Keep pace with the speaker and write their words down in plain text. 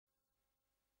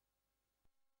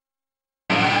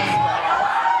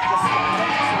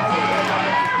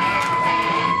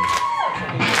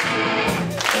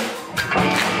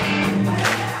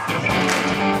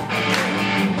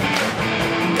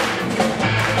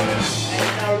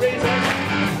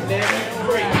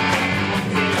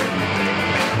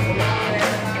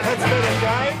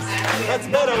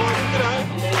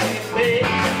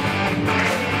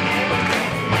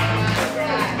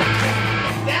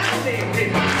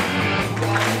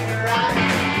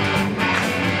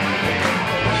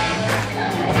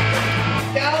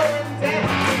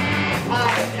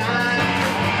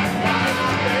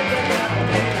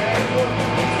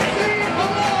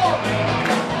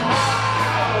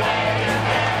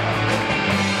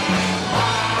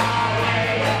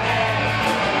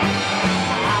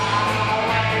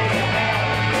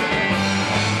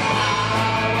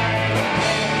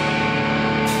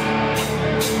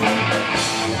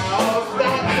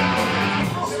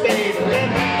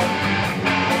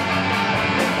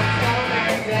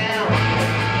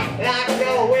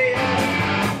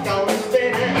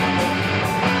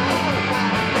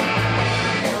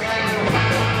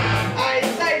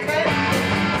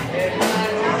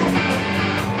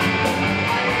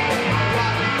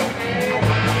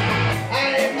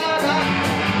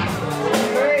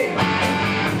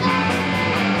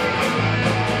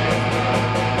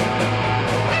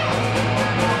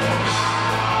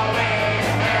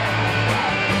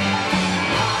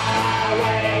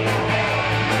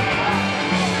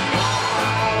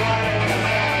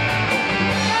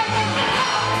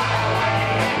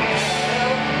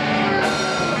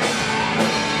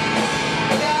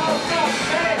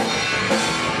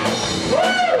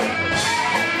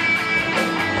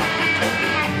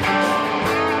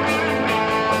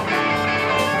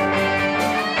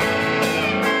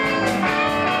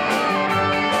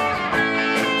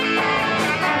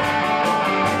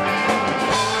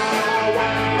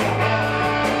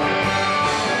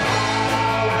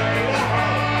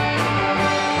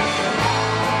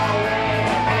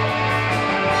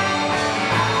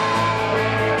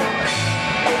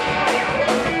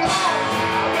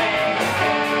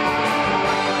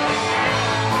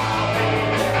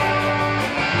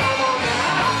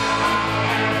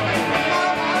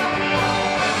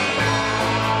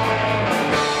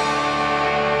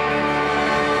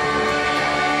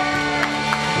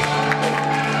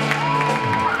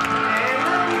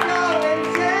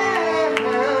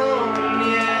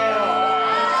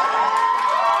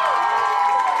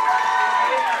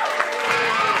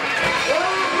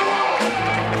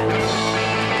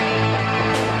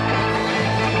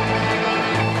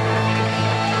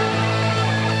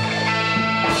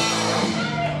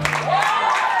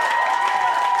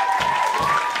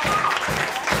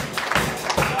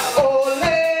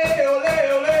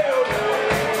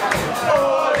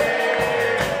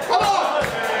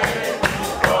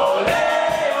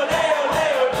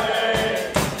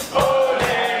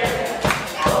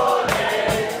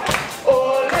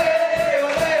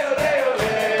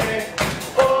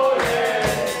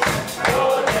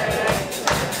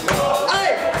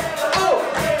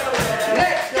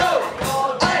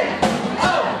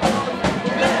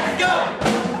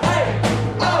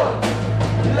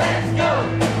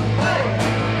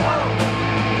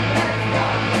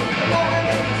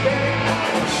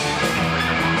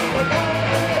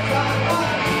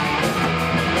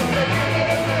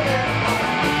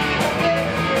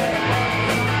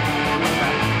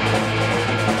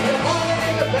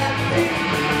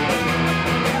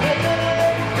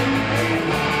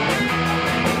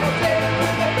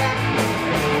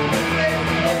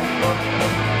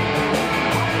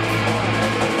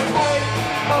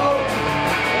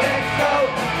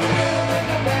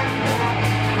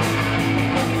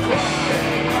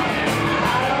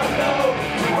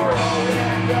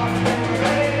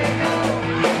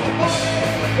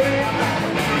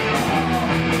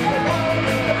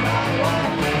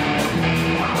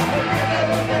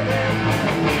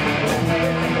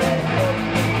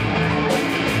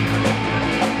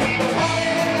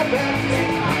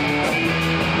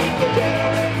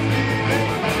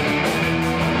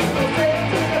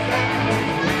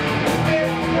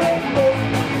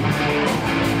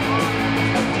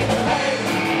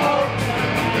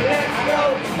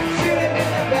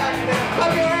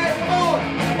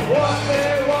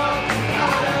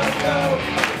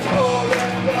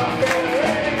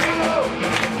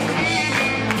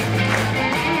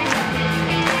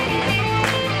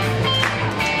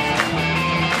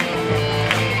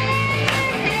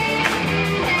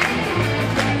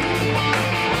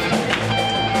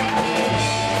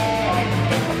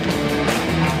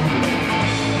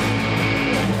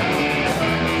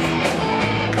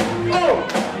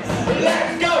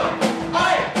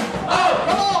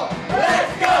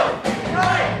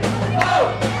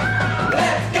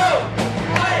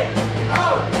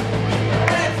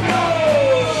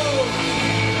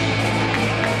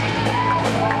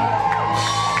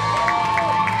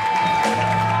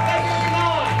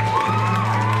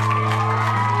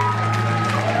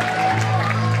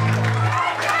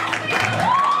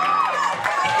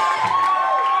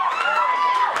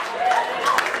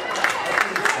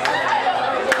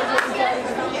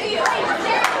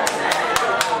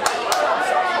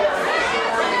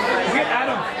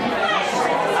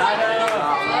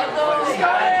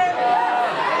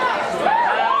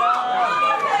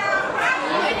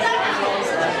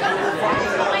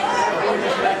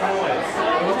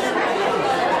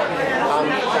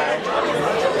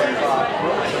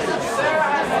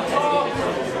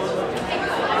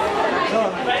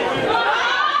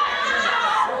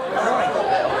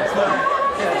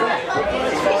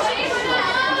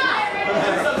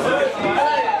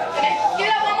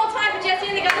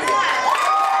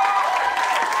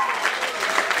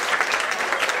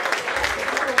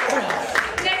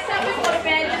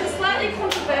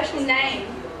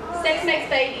sex makes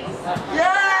babies.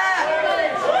 Yeah!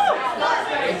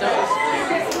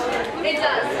 It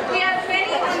does. We have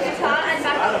Benny on guitar and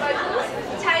backup vocals,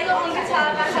 Taylor on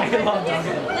guitar, backup vocals,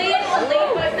 Liam on lead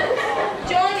vocals,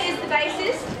 John is the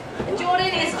bassist,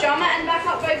 Jordan is drummer and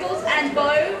backup vocals, and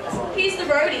Bo, he's the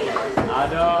roadie. I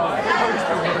know.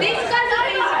 These guys have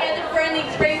been together for only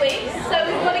 3 weeks, so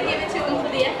we've got to give it to them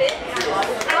for the effort. We've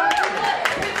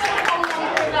got a whole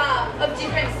number of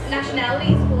different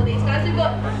nationalities for these guys. We've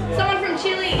got someone from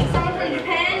Chile, someone from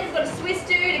Japan, we've got a Swiss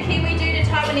dude, a Kiwi dude, a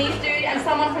Taiwanese dude, and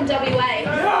someone from WA.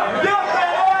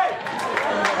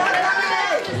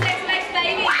 Sex makes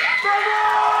babies.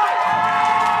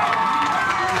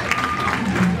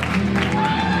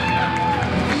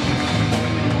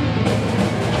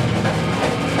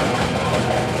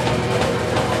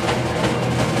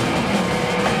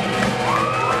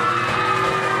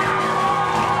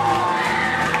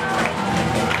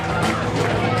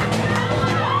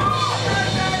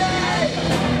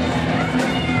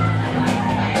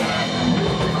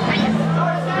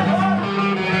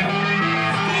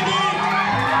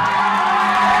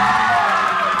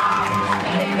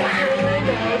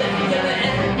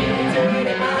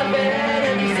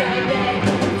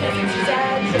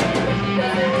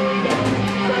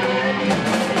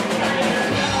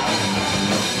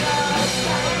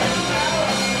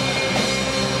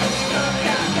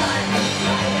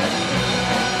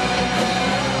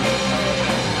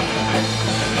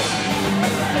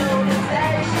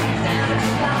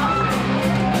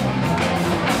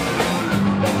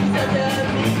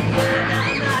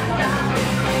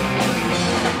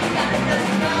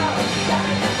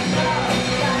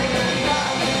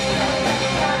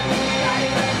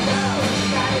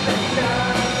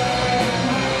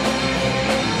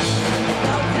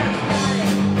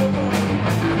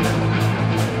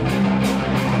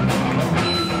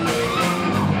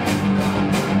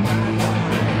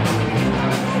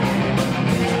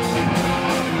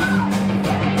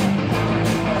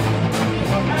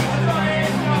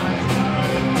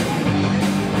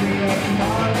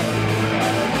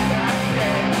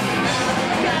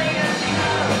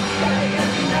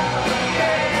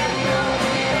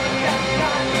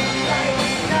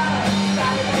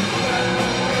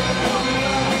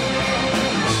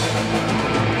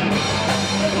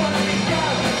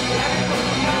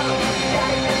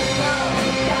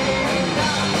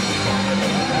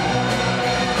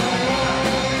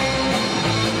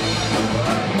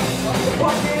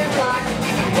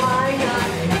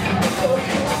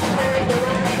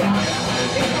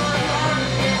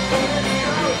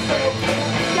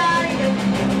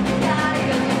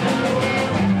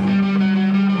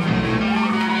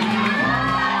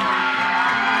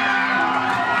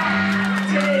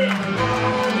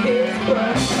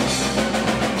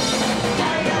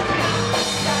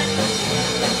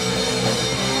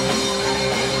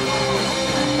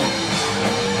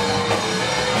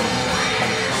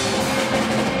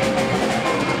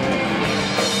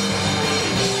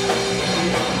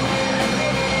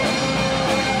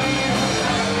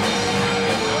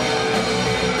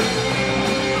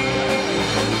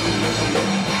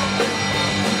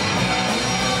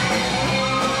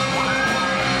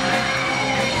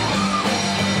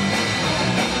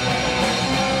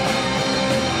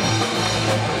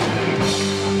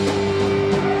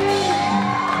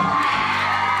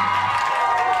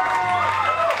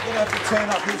 Turn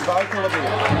up his vocal a bit.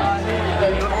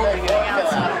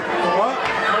 What?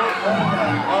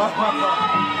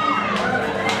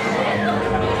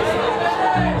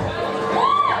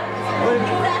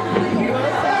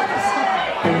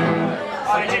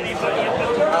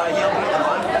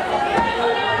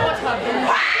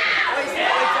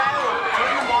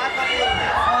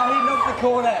 He knocked the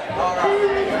corner. Alright.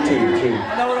 2-2.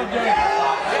 I know what I'm doing.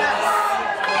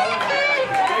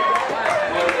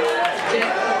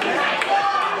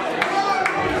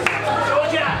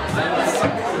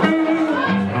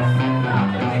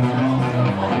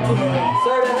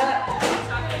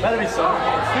 That'd be so.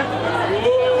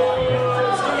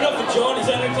 Give it up for John, he's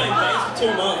only playing bass for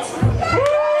 2 months.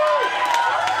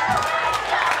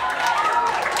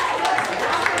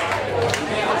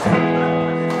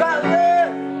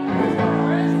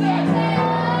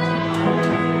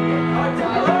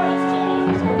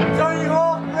 Tony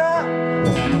Hawk, yeah! I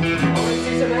want to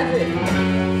see some effort.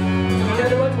 You know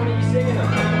the words, what are you singing them?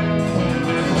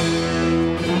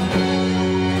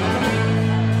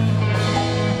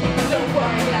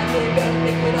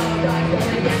 Pick it up, right, go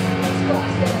again.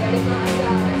 Squash that in my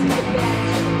eyes. It's a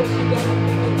match, but you go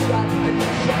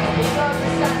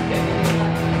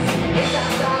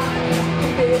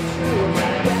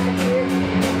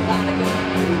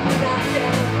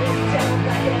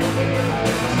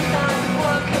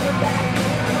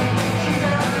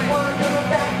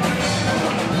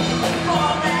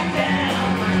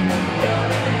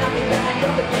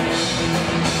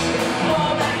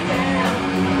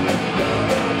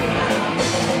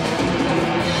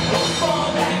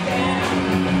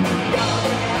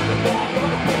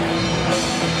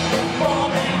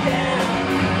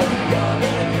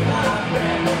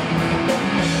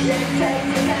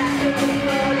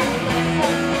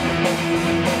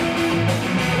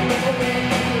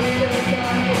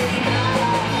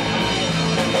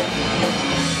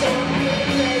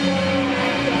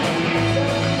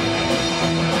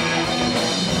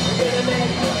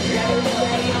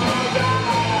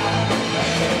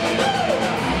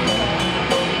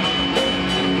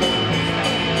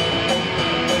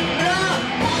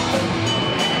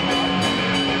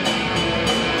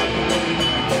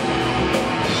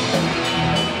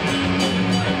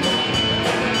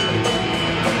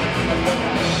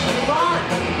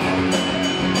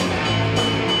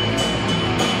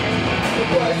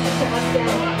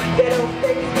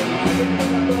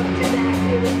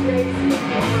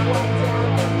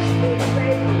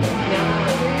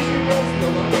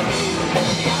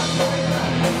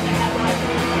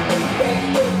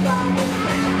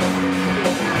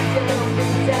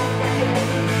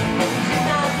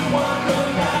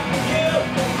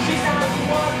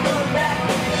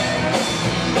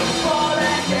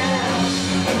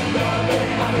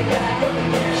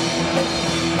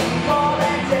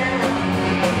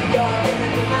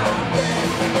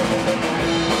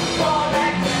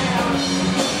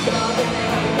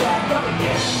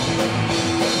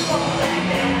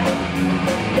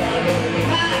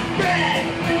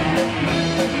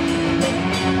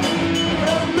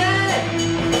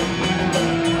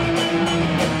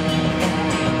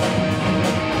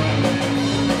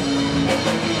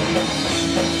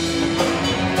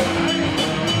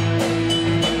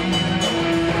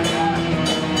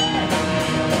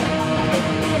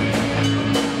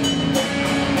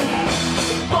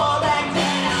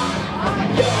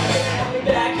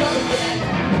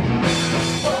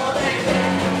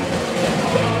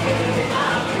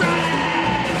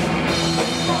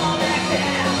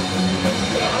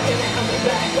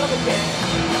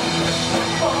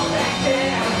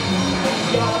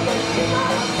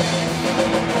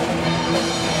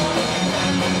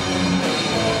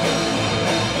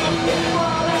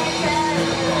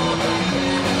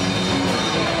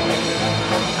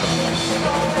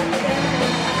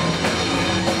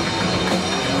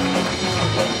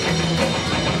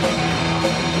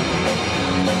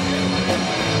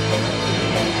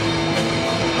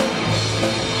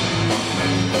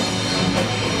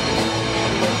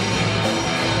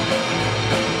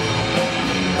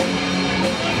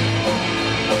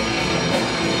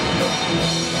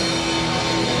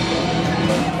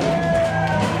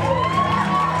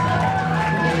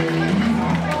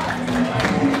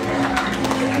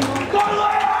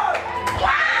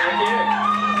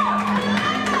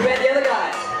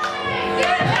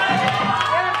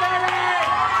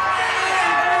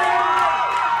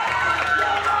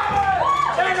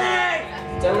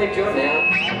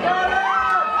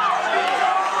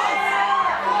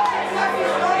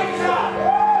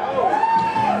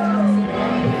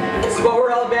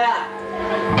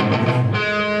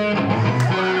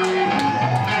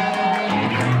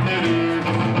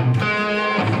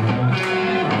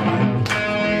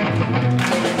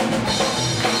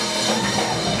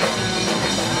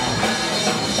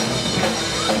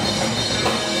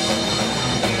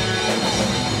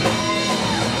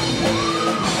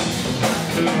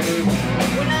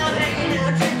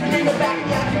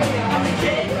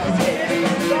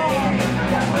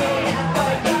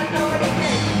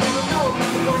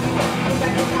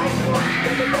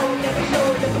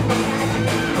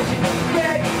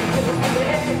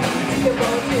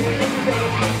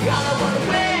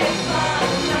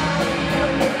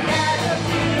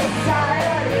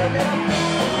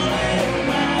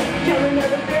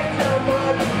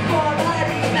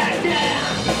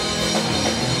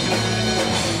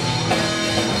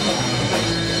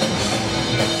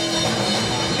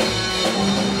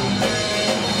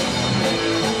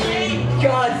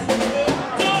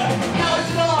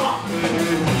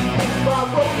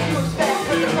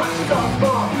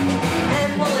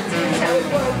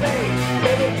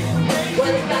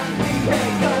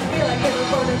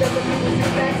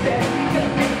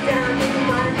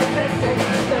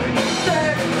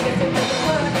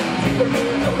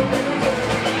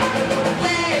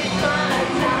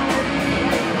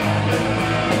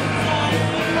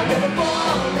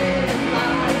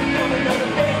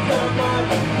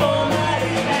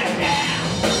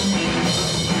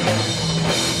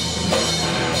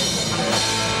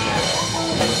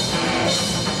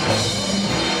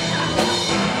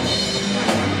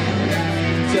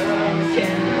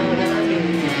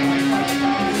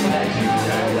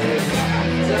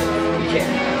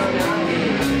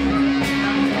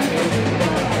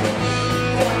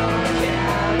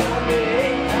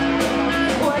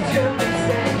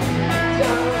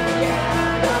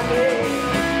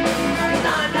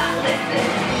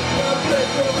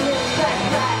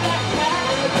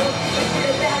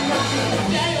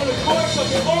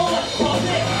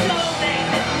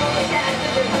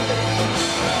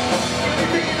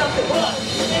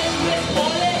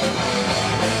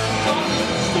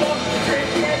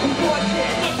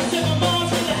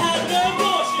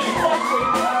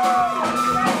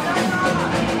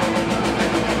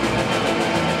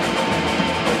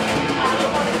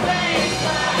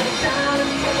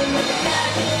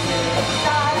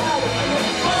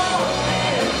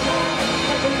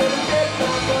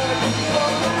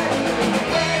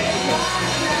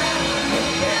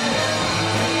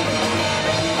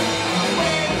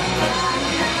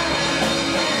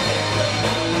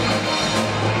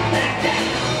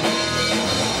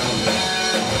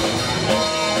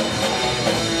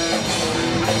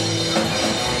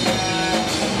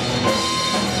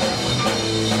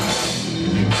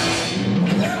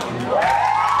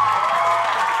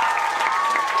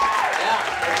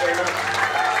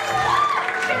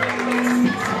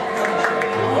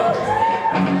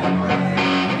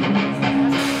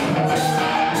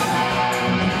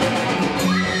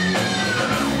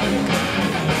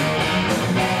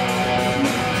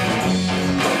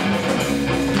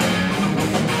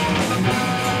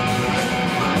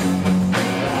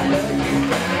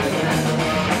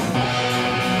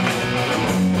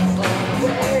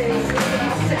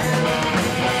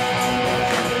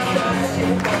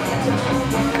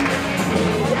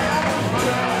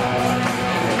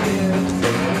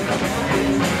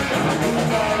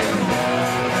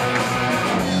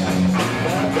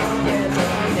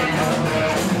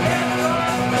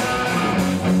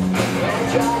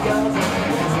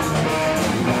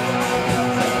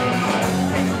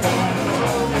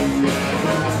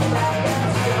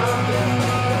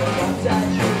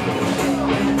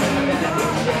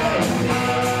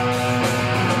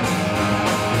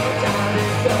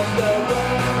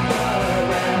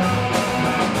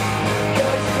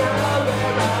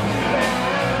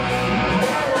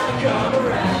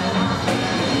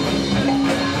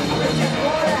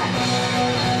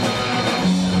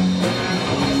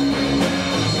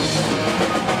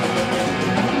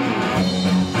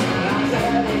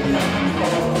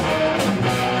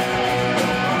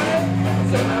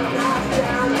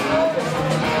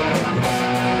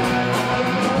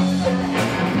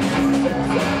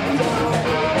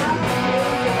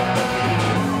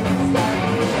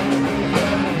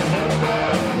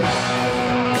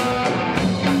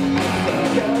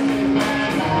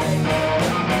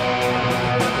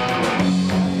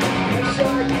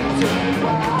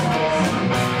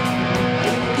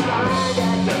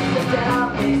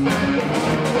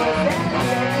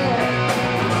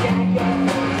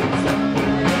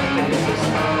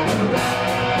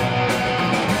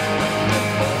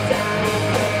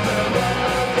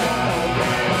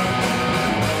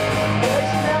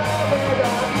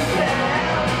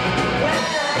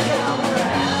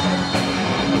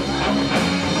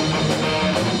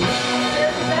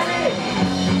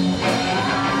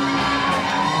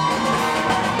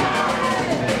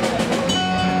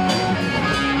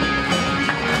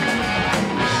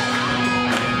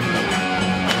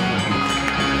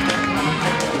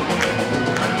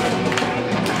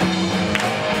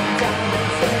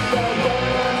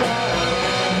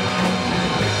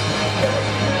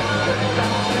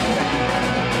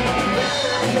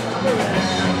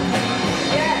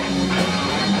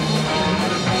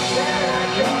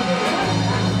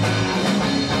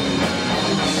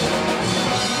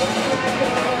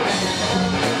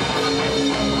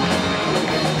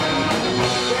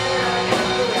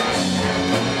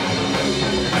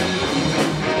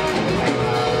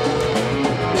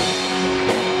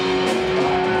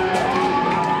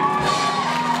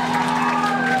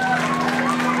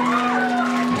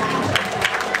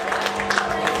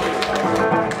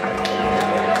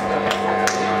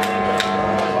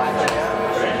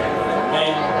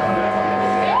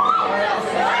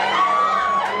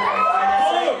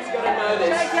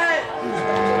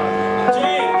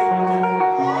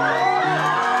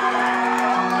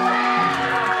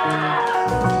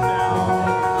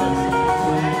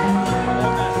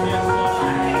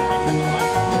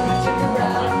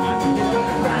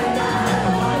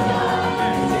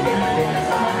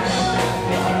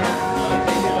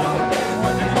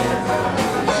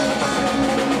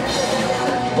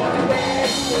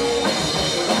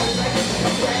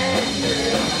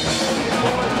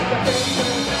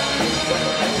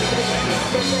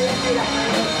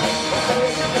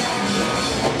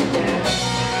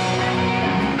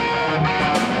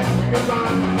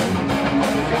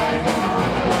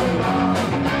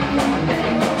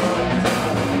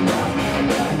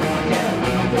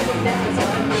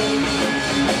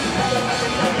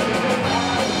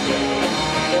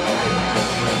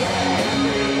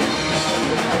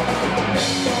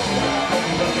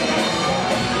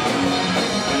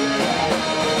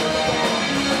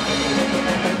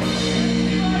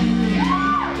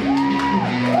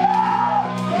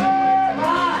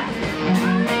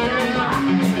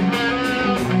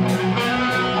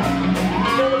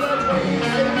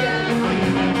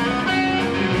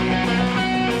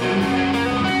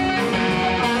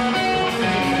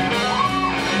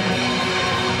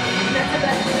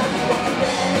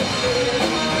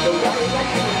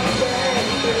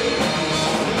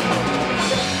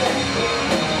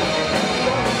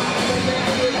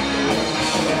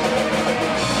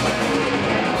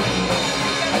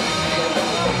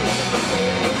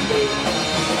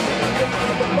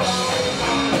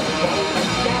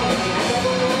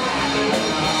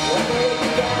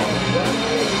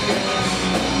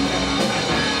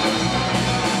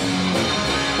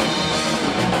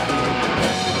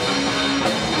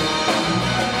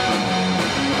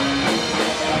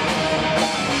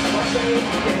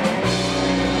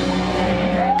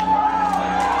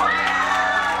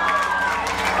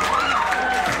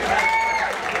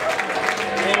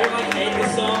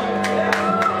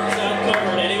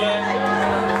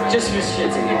Just for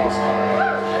shits and giggles.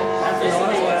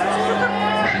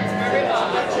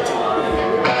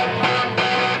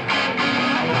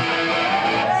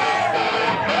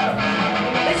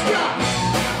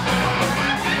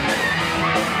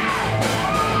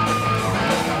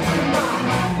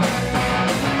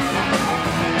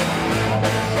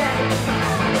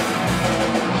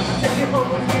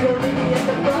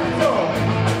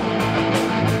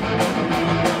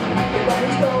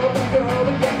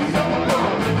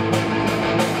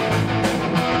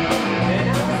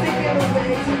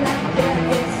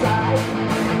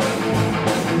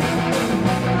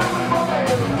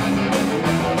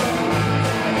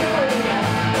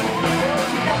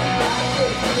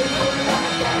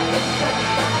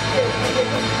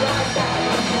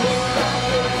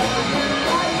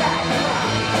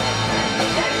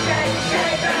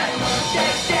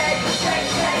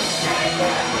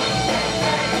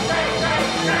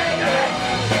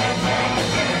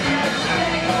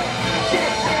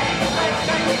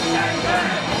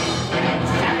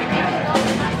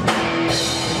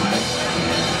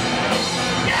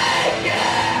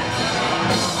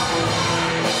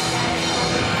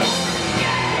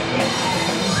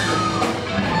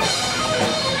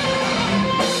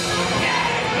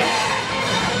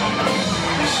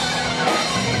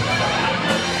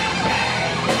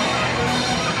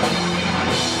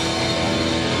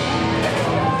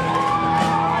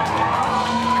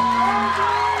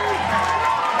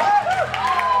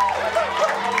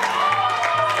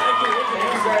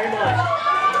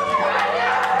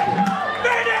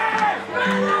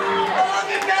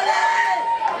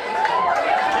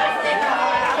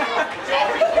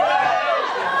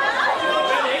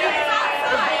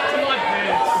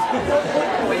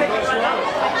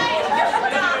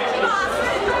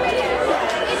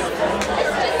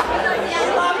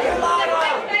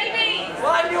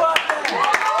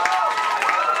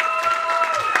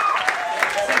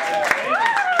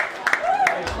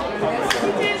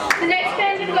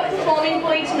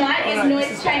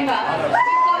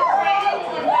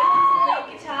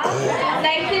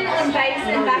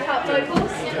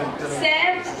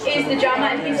 the drummer,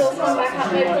 and he's also on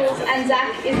backup vocals, and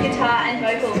Zach is guitar and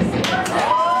vocals. These guys have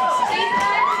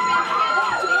been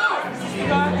together.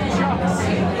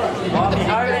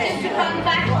 Just a fun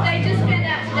fact, they just found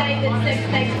out today that sex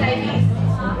makes babies.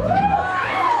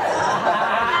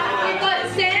 We've got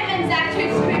Sam and Zach who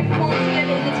performed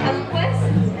together in the Talent Quest,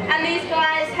 and these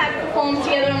guys have performed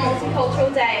together on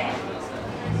Multicultural Day.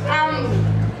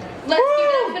 Let's give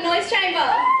it up for Noise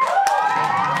Chamber.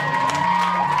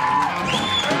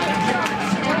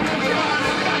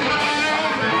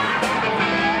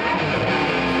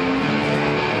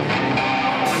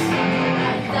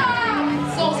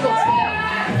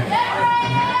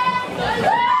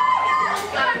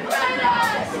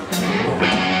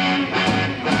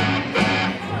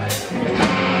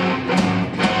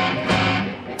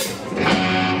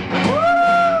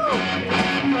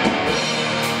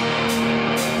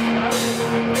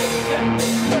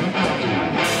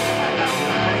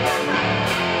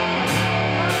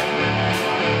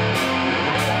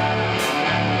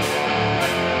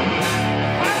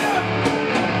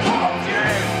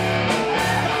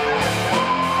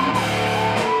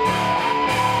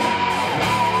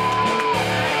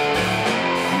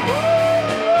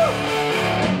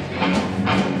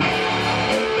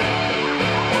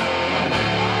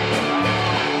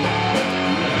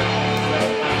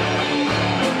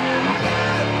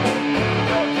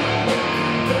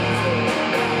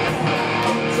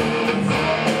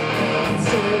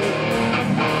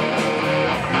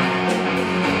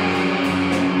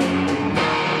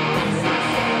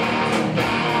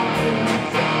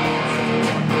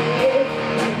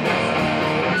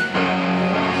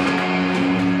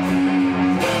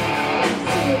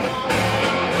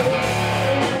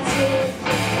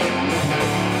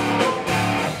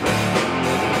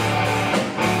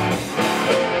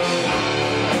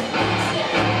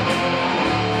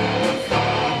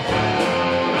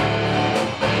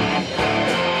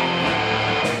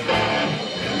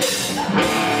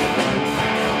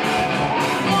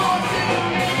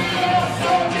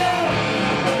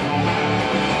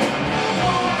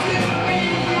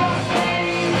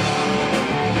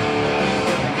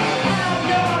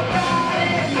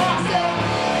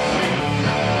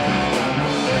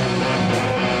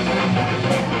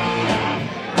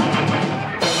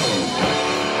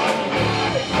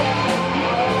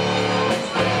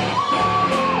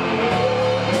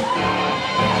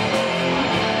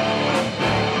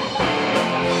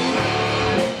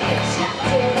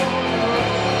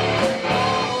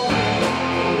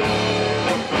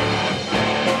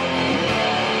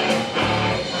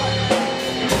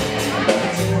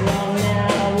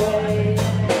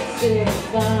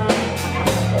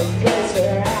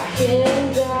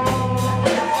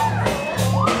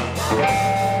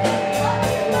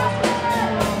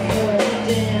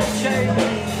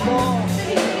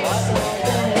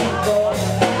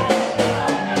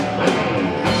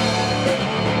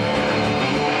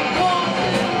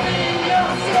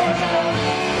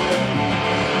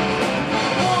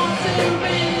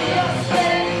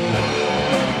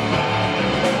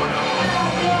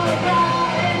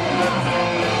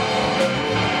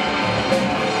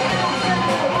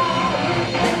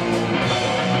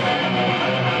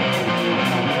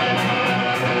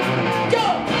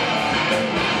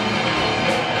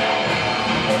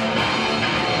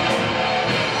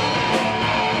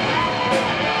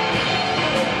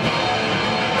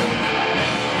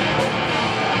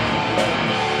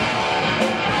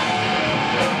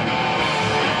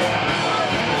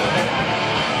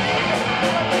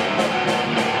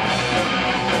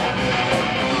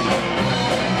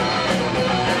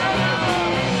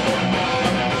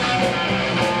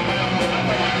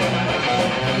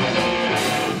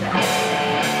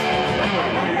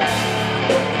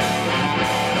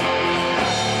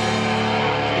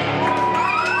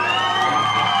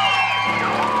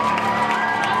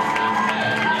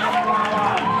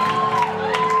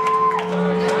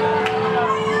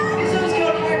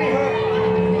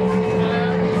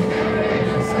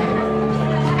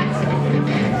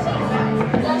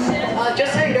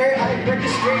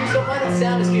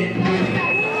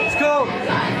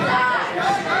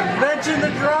 Mention the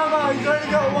drummer, he's only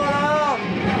got one arm.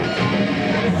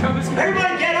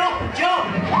 Everybody get up and jump!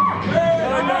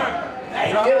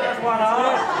 Hey, drummer has one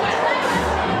arm.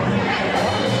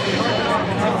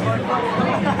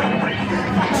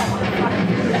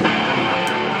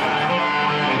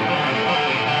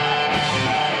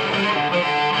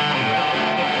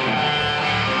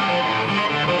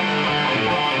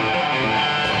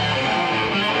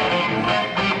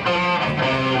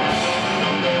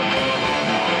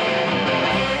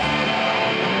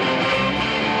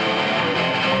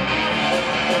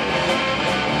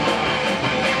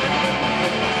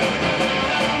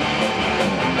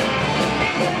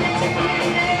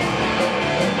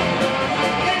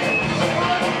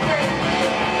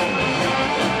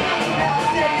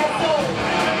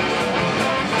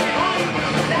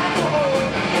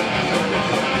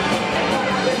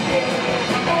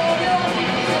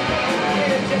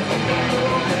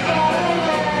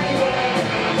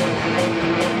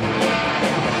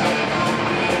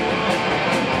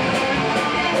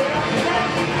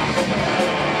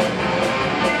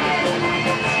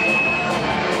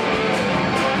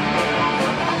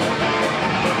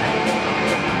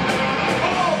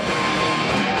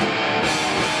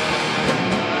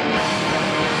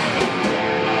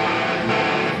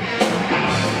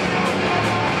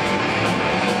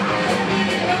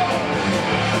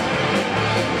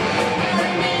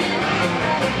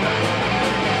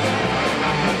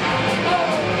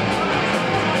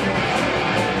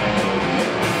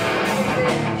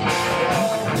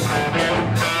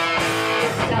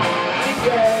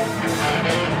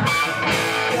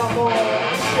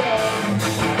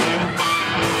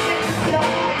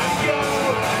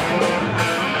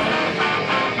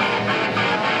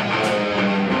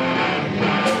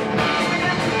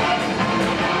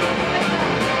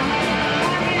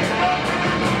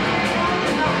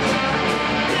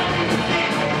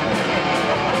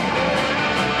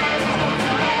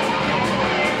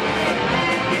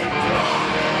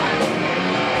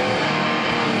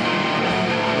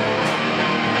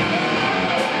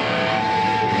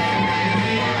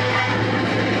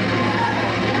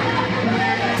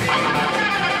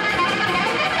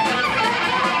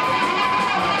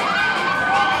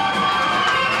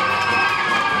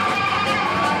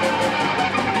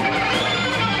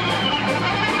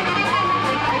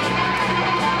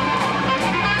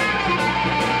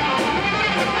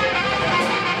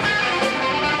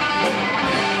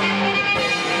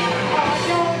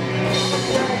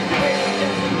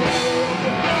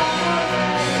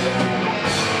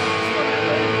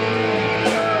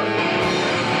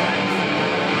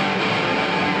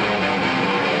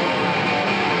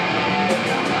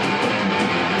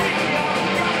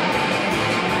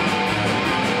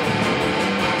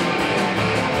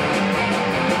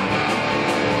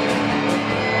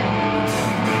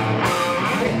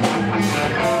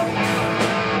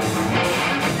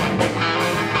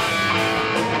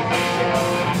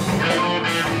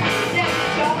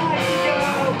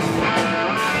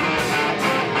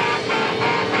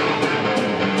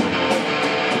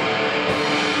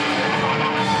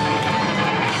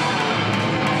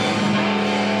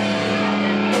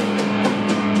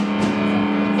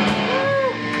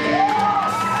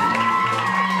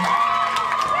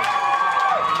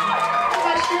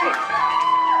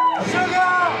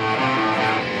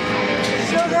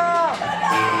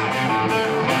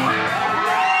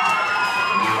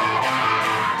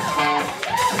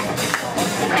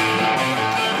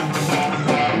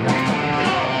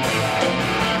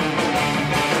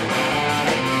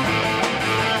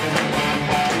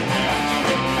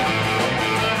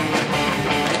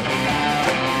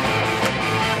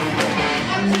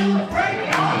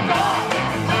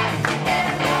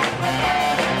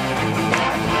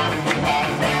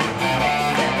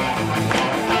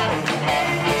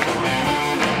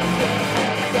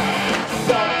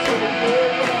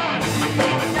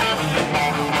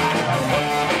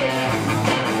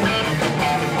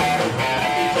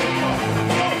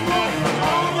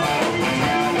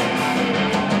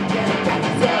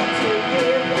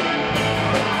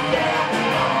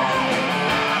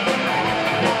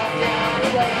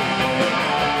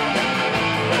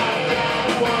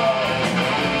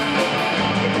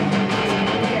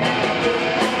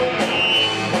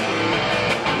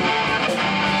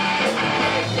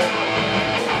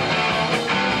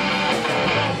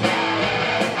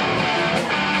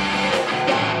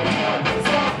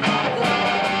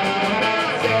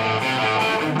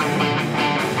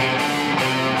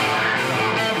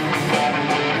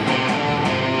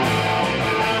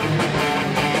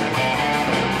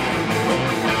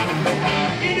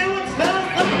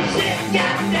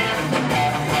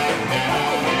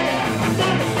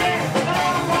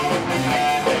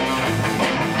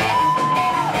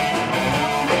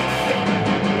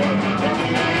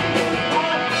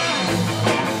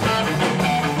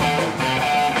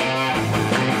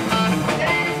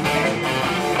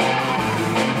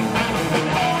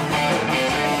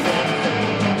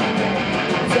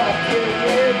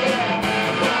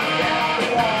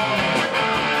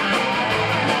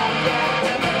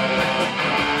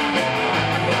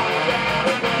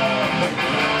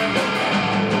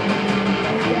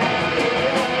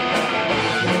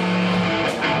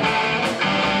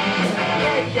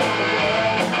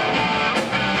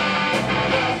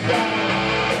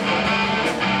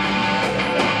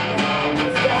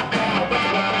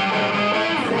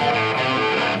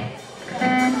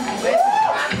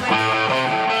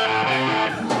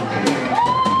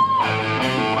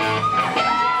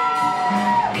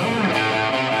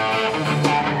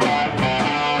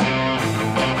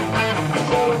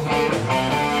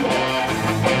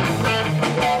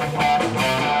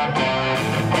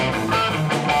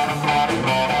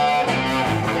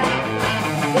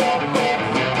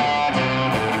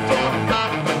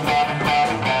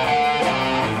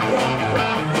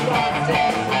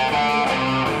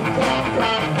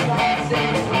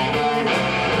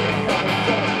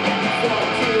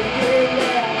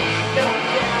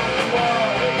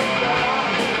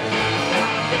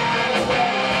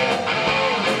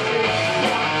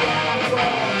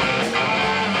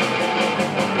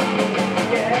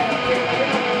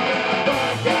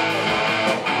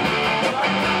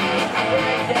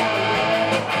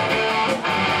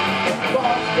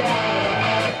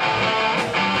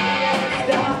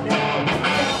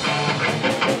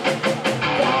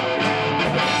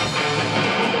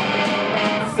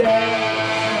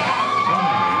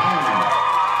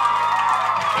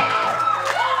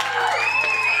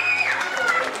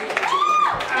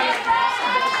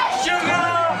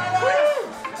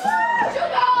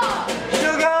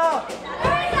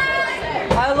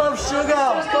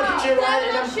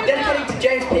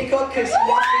 James Peacock because he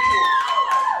asked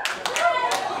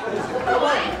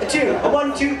me to. A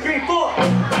 1, 2, 3, 4.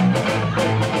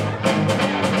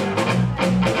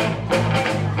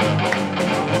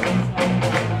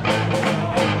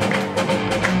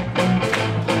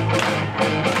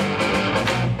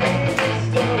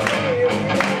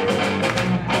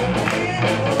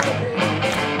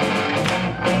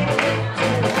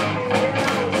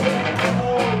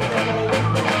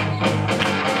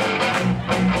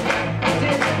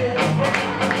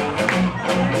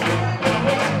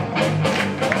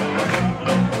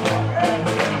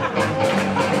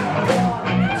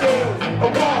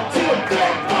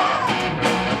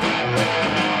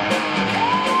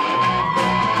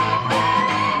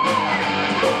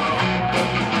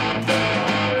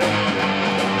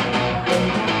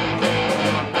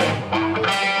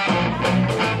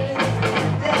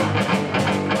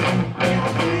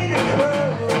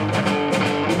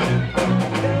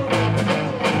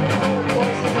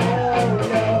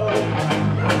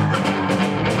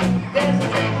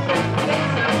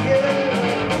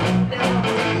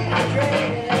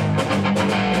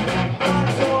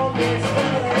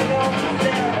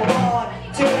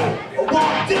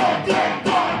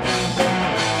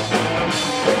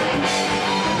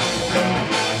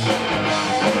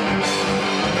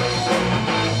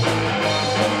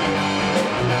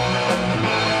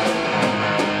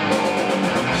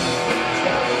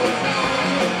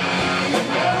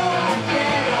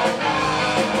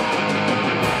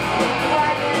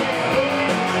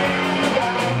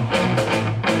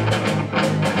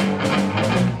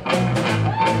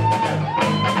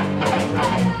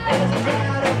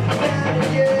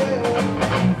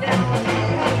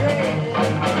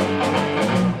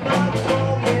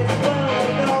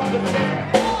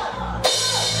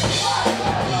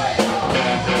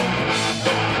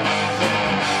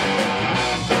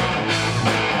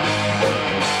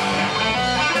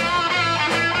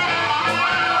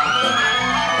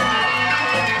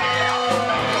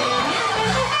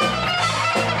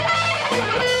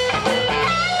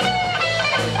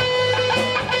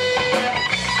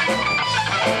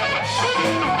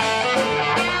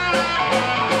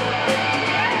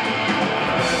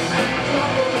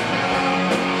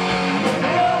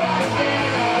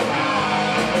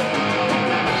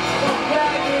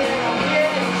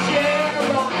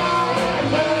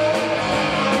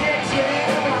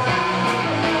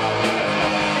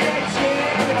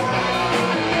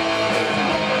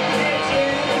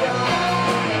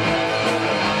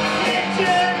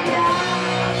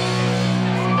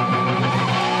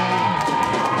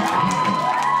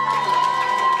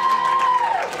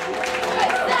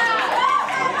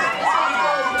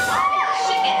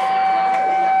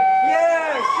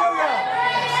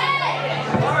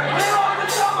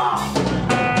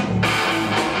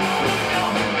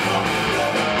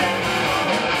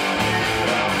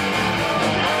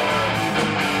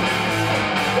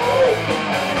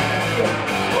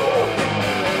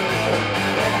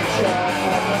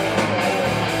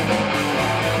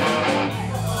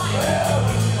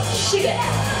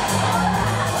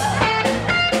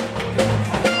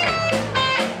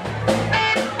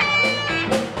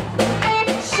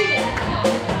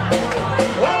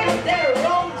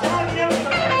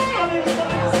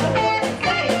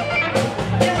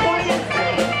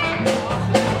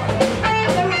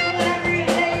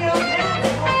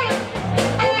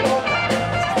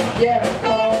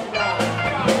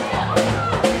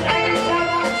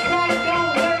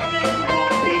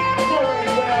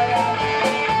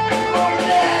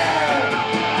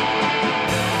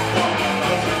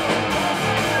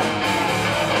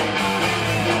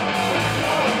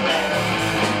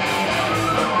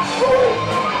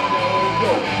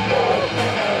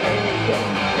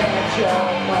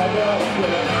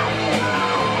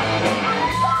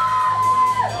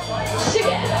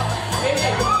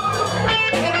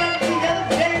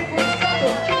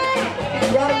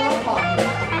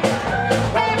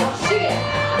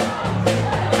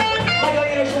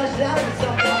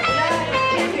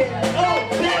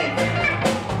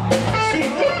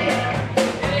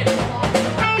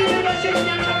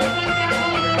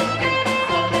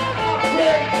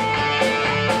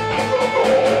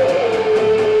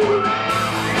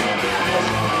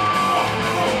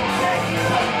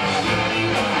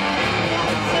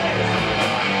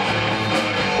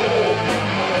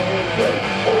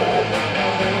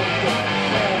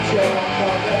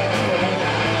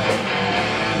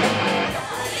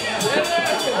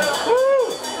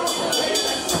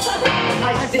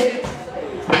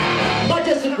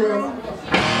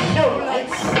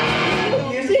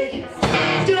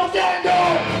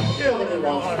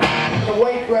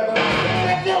 Wait forever.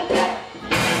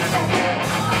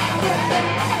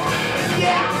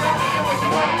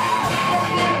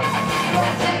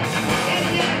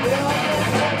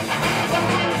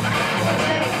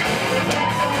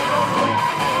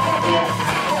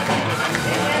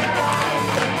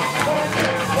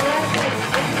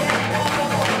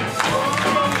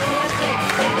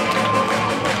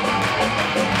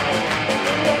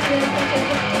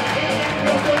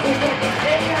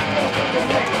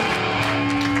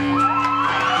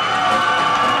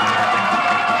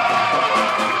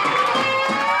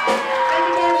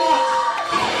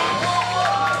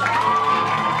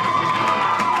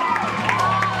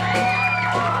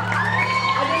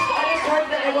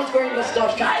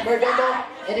 moustache, just wear a bimbo.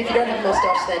 And if you don't have a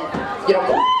moustache, then you don't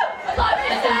go.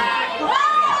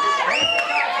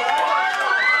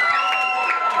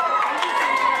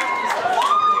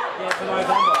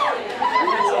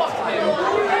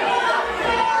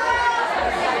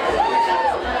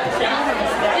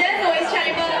 Yeah, noise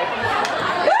chamber.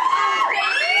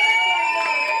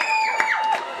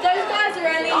 Those guys are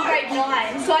only in grade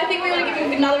 9, so I think we want to give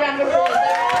them another round of applause.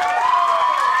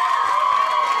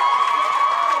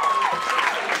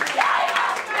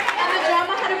 And the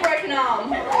drummer had a broken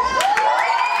arm.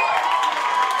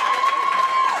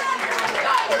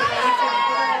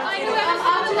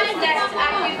 After this next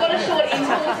act, we've got a short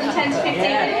interval from 10 to 15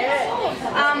 minutes.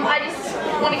 I just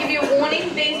want to give you a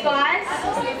warning, these guys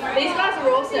are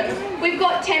awesome. We've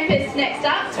got Tempest next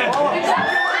up. We've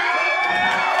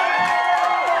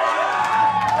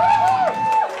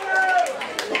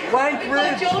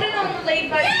got Jordan on the lead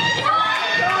vocal.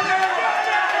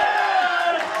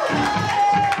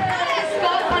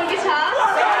 Scott on guitar.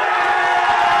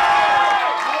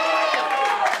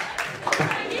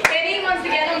 Benny once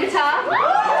again on guitar.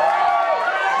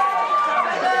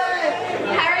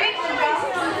 Harry on drums.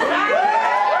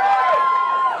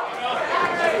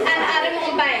 And Adam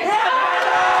on bass.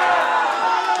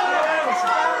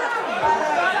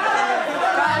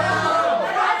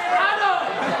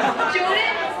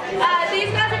 Jordan,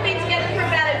 these guys have been together for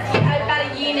about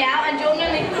a year now, and Jordan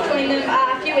only joined them a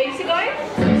few weeks ago.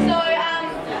 So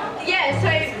yeah, so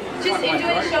just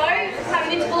enjoy the show, have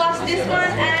an interval after this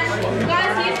one, and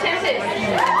guys, here's Tempest.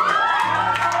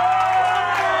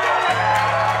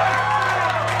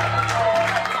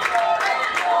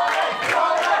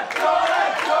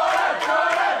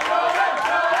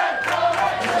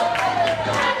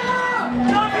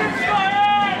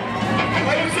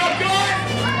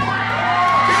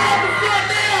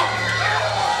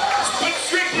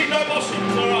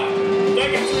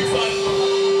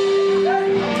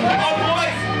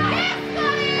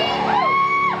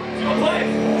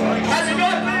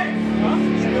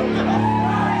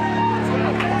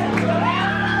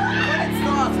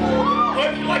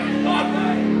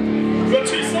 Got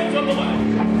 2 songs on the way.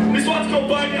 This one's called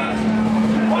Boneyard.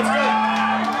 Let's go.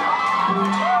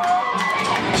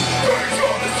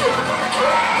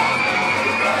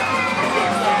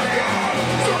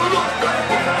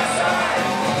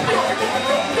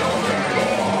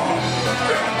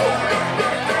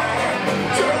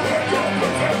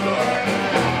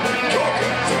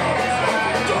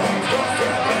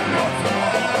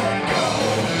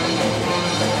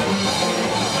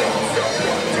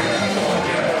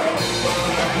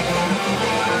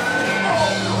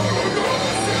 Oh,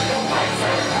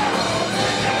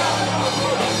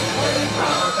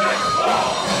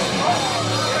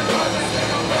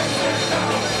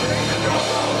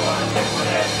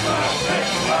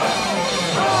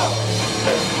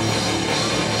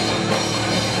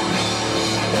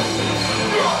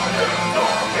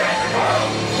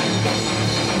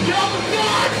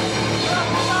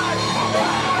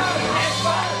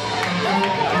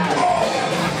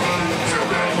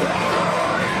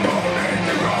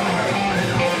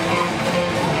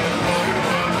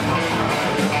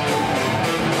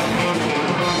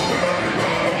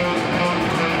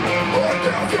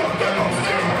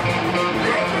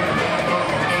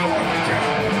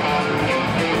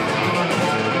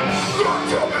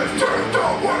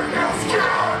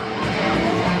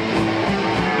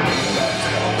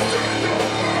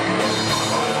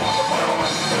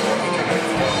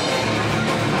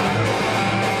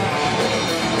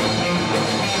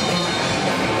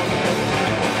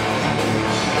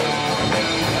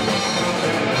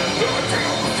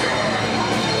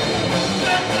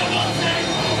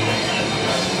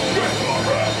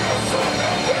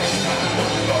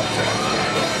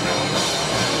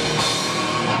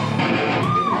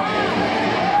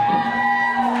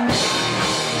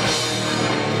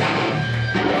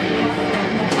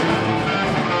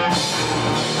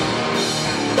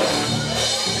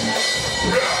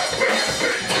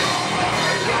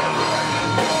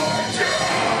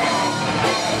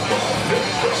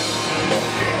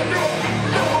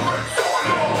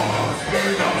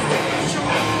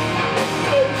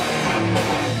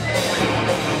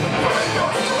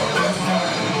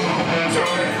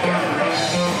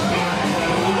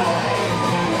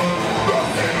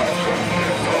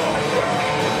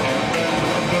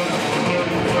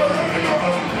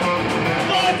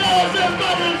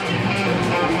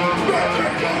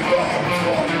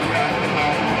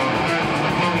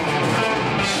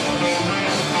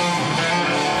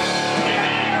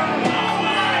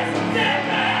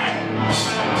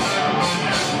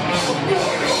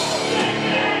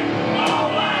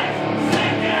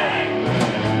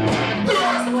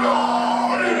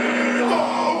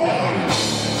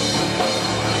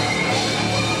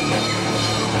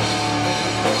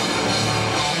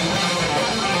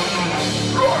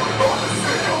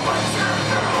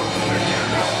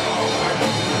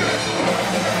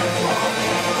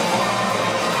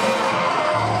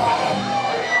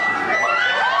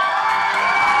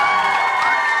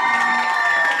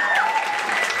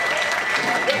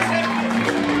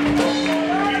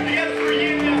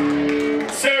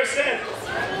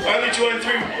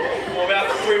 anniversary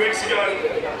about 3 weeks ago.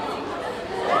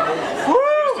 Woo!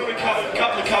 Just doing a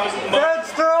couple of covers at the moment.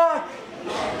 BStock!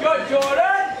 Go,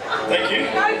 Jordan! Thank you.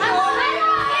 Go, Jordan!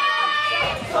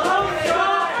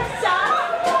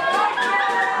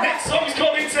 Next song is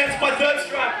called Incense by Third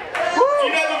Strike. You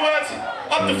know the words,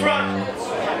 up the front.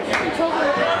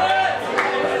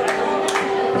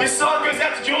 This song goes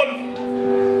out to Jordan,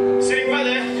 sitting right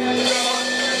there, the drummer.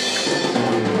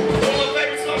 One of my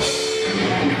favourite songs.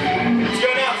 It's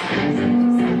going out.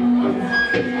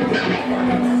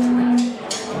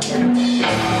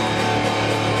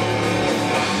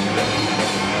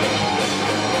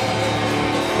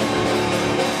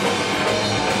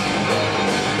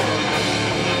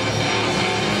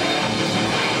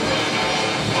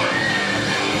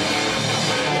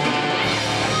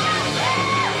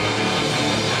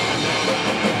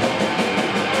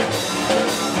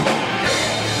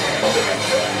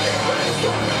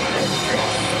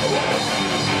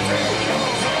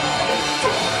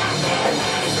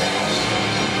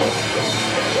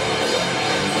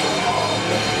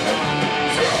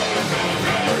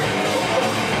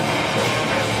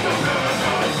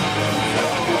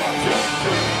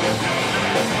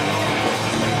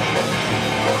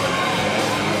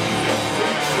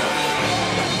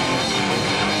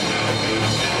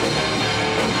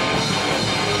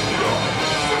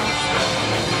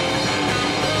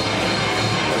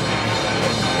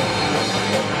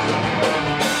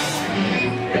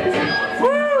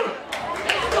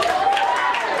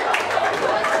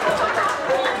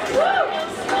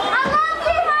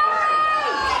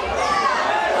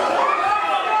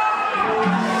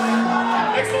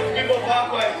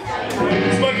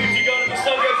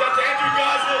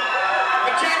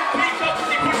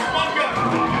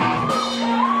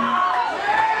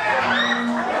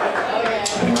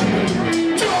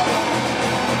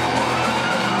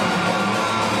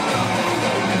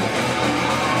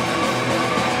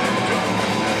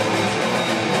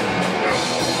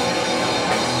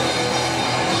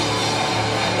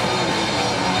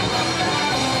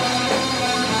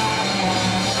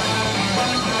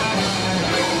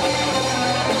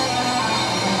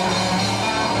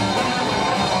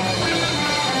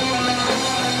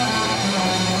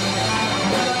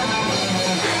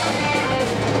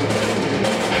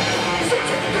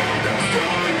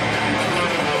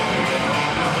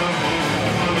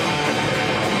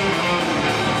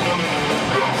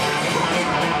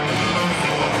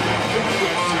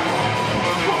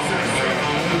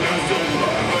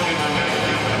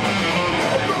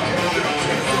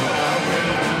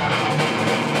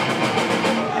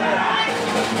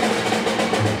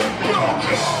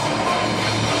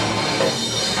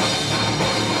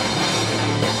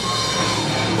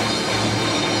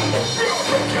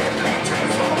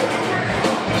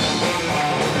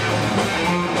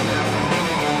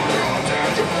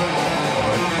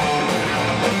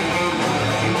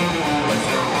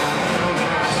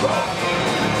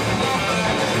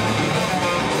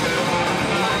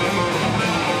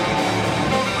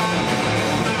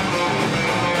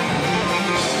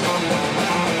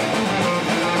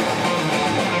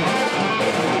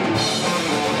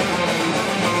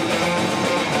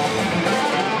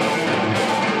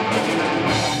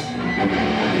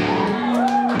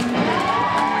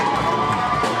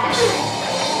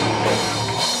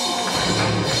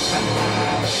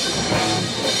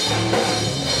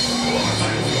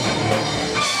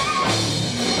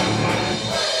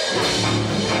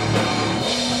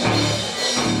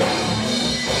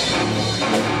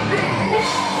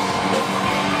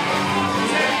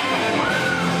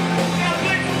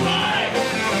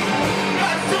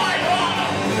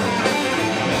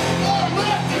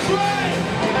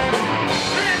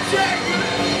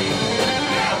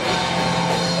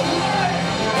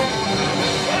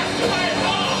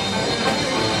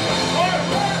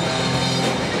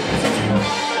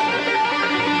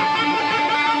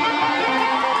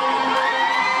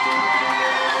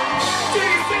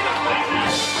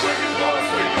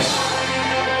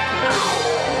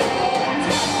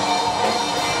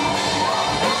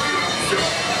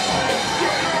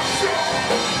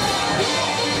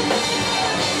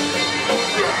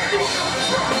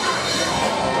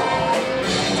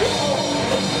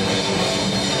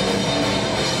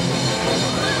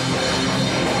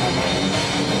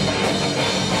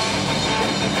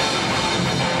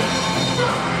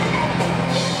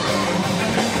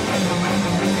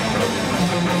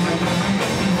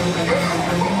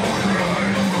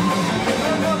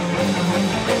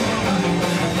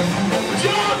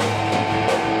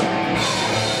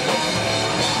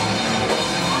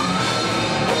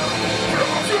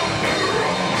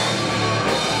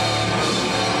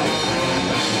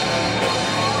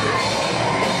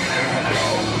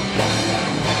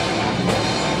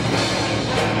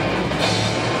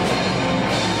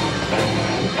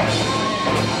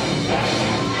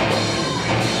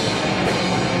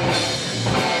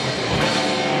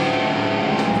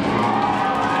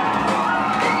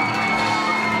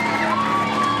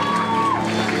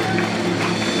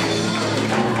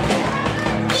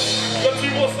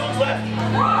 left.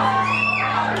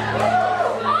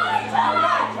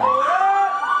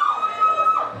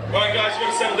 Right, guys, you've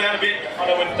got to settle down a bit. I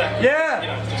know when that. Yeah. You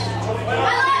know, just.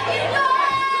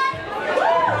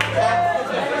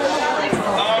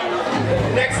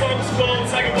 Next time to call and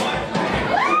say goodbye.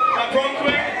 My prom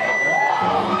queen.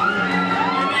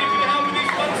 You need a bit of help with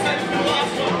this one. Save for the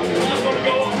last one. The last one to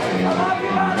go on.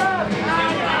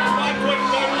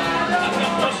 That's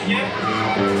not pushing yet.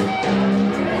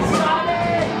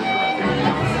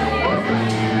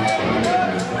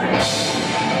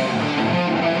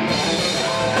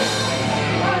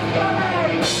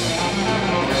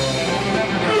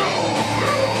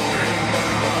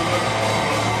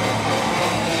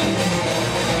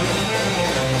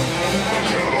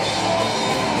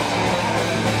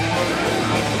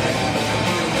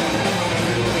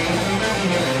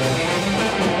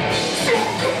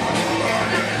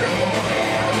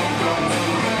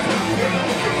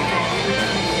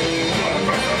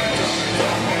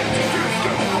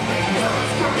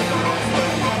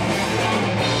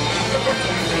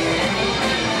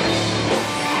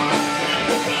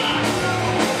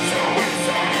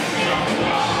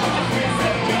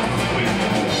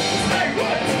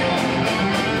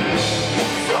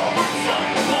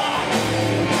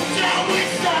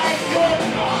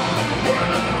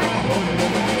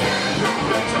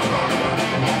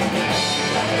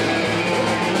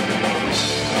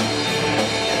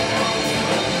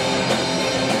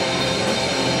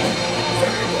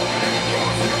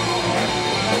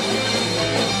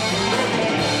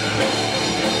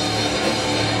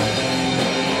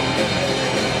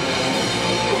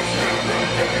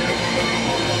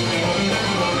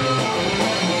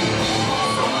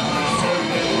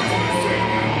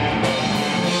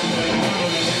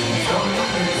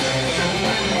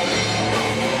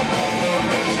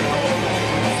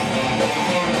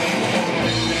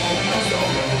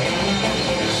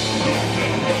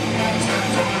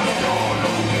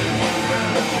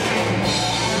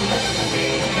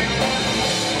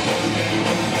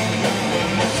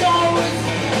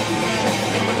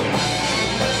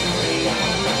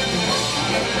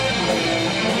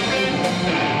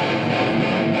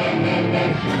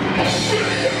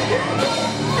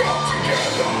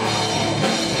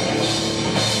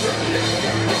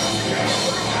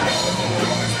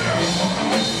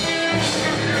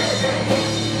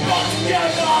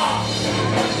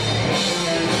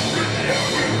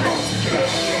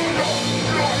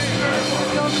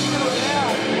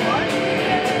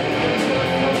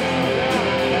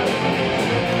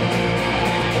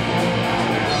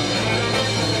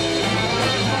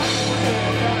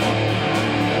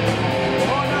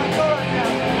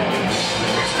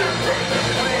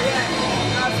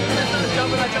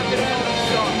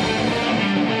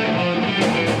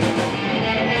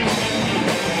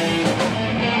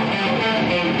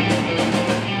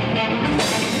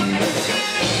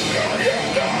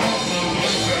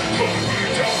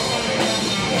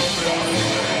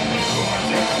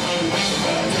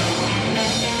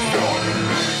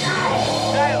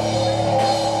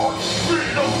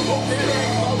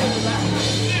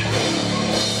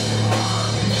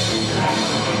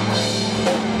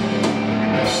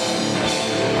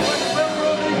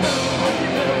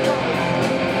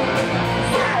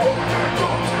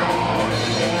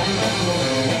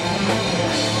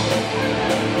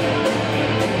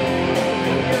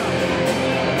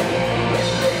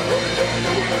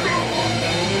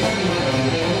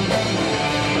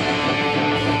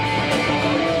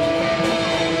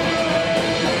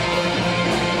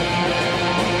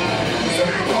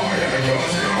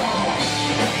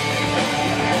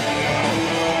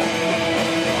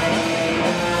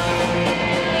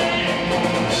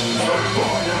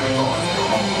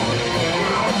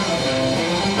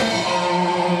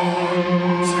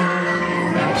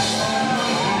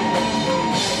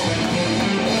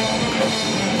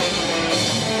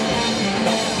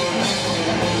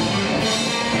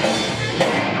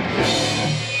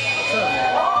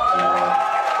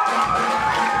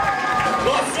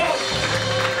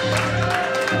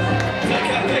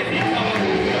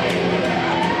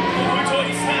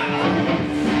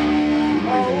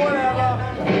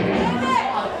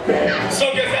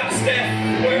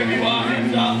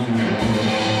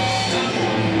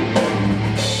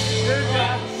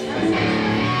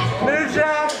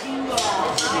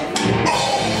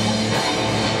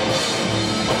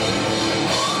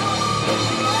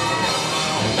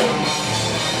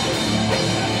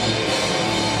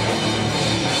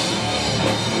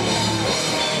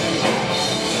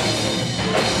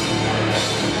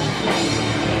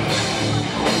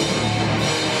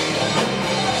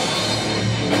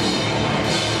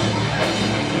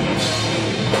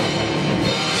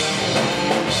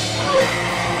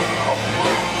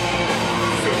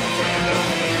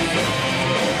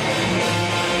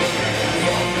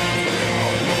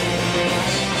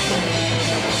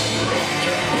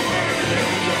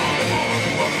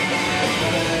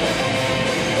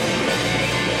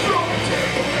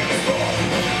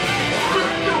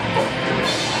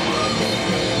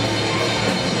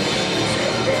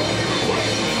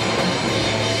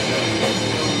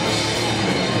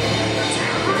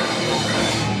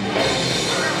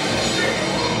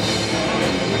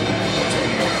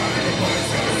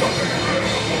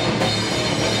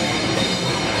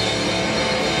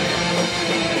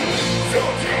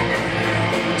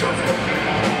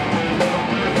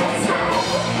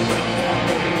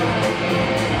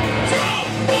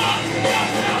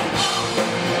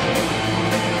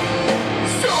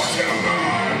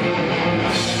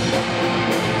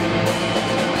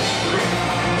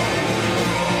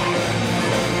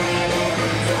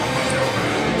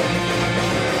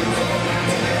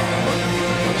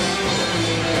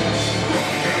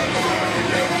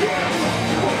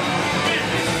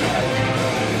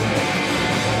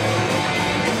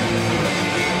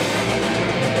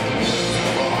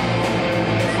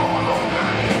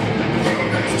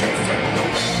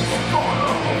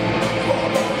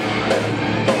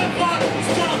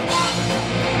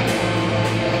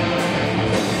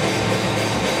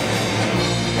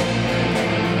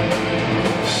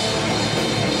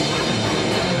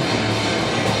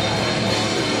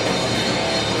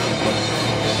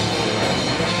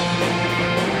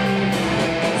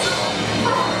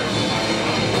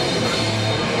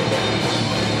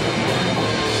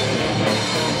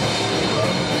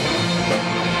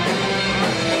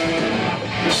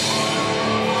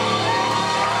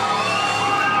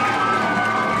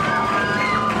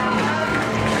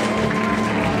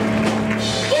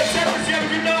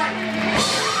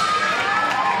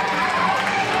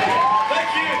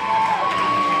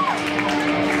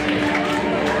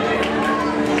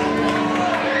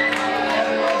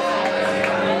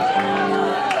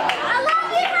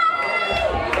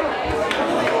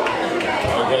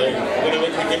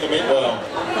 in the well,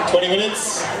 20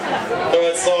 minutes, go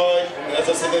outside. As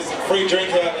I said, there's a free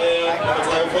drink out there.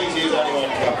 Please use only one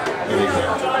cup. There we go.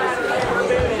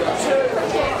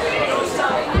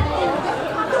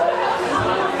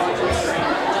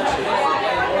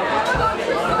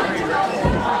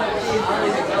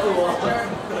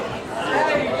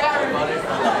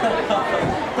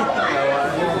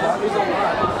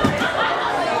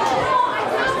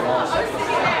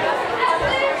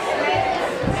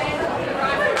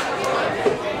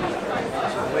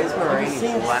 Where's Marini's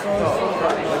laptop?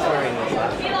 Where's Marini's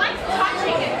laptop? He likes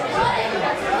touching it.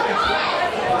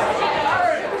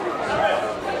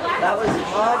 That was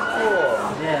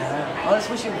hardcore. Yeah. I just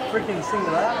wish you would freaking sing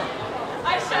that.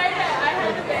 I showed her. I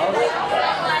had a bit.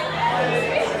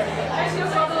 And she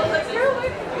was like, you're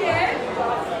like, yeah.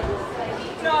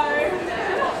 No.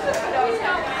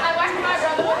 I whacked my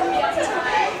brother with the other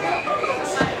time.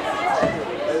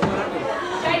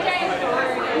 JJ and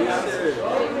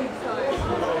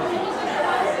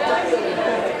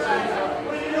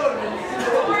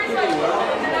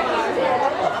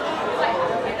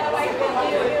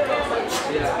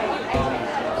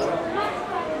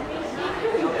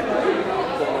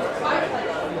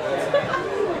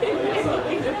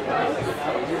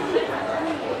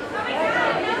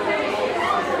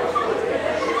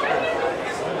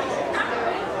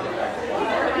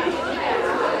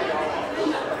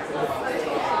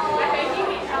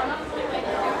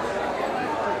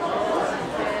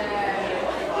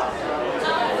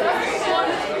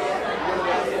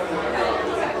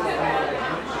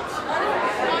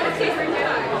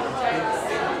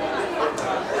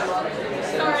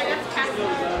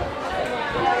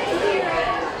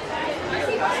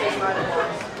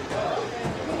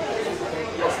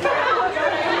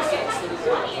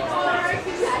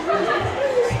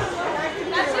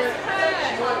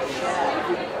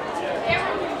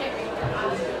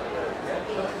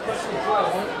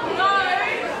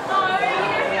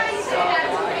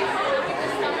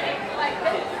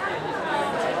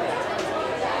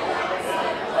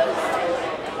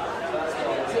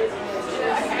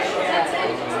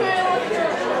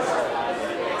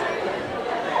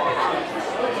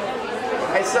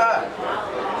Hey sir,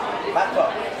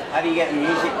 laptop, how do you get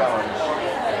music going?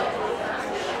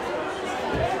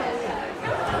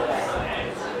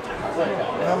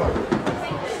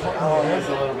 Oh, it's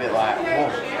a little bit like, whoa.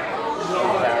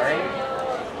 Sorry.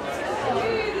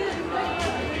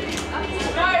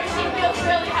 no, she feels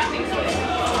really happy to it.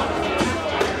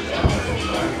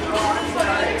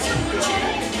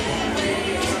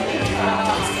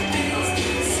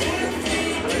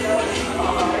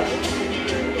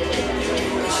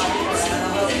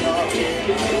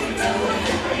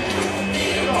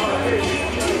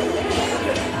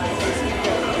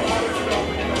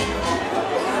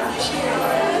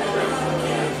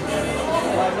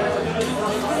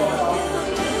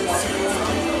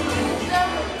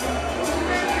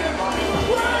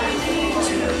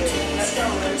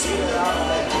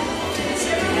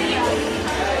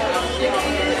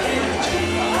 Yeah,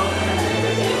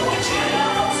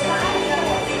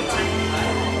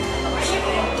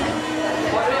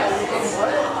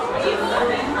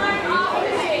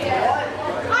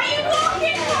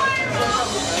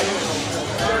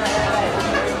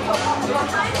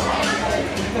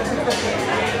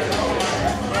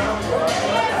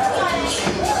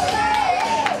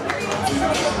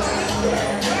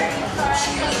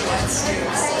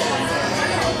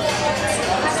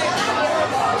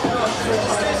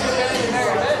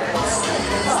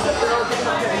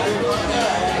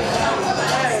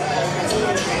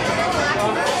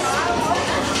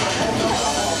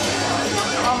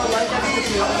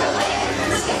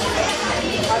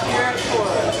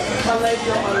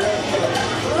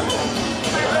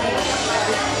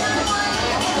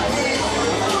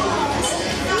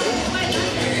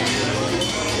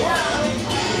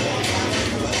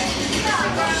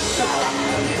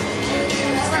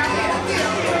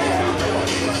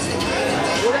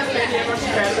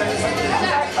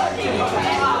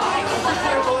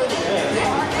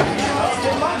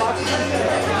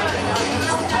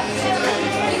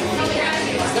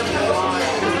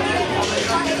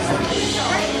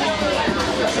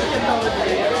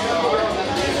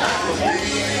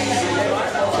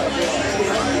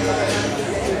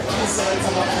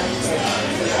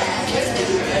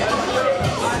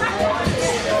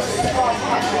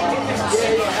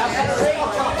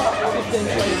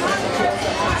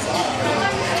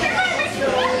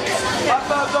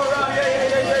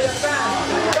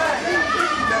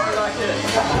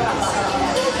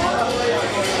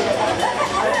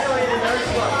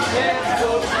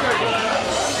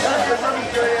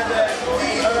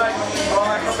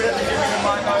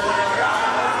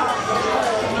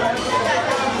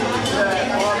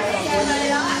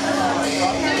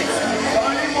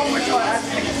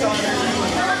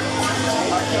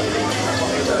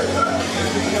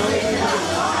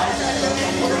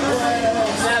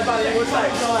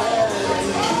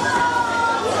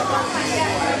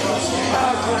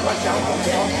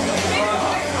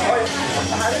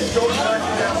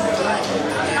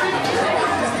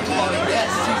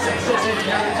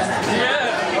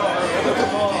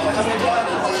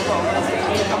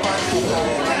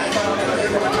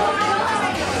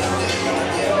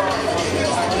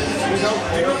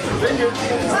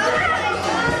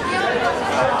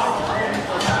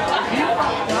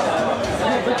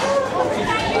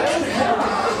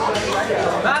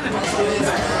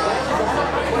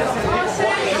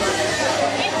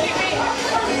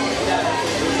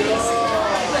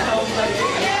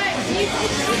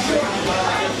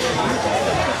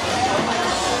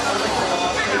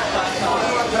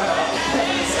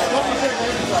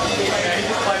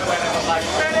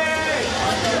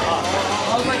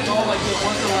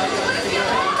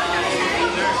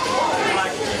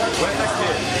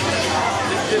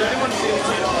 Did anyone see the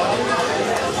kid?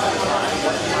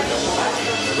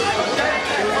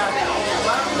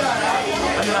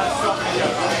 And then I stopped and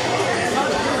go.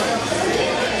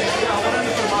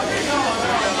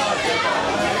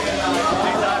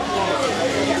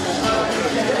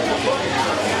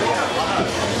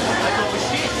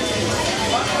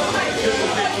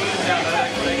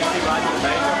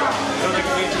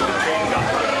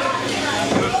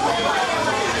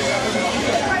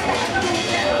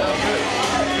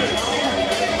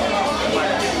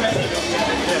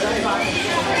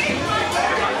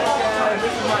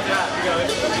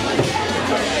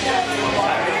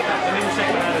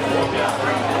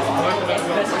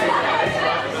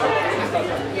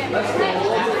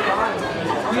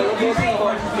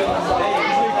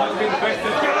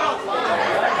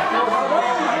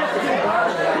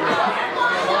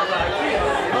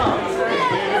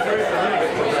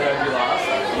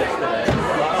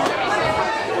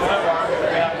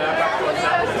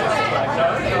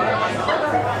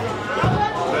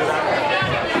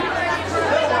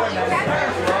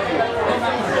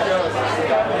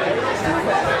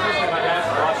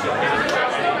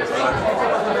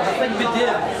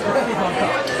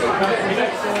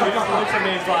 Looks at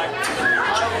me, it's like,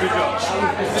 good job.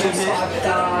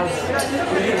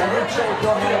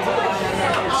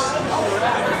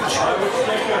 I would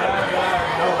stick your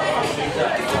hand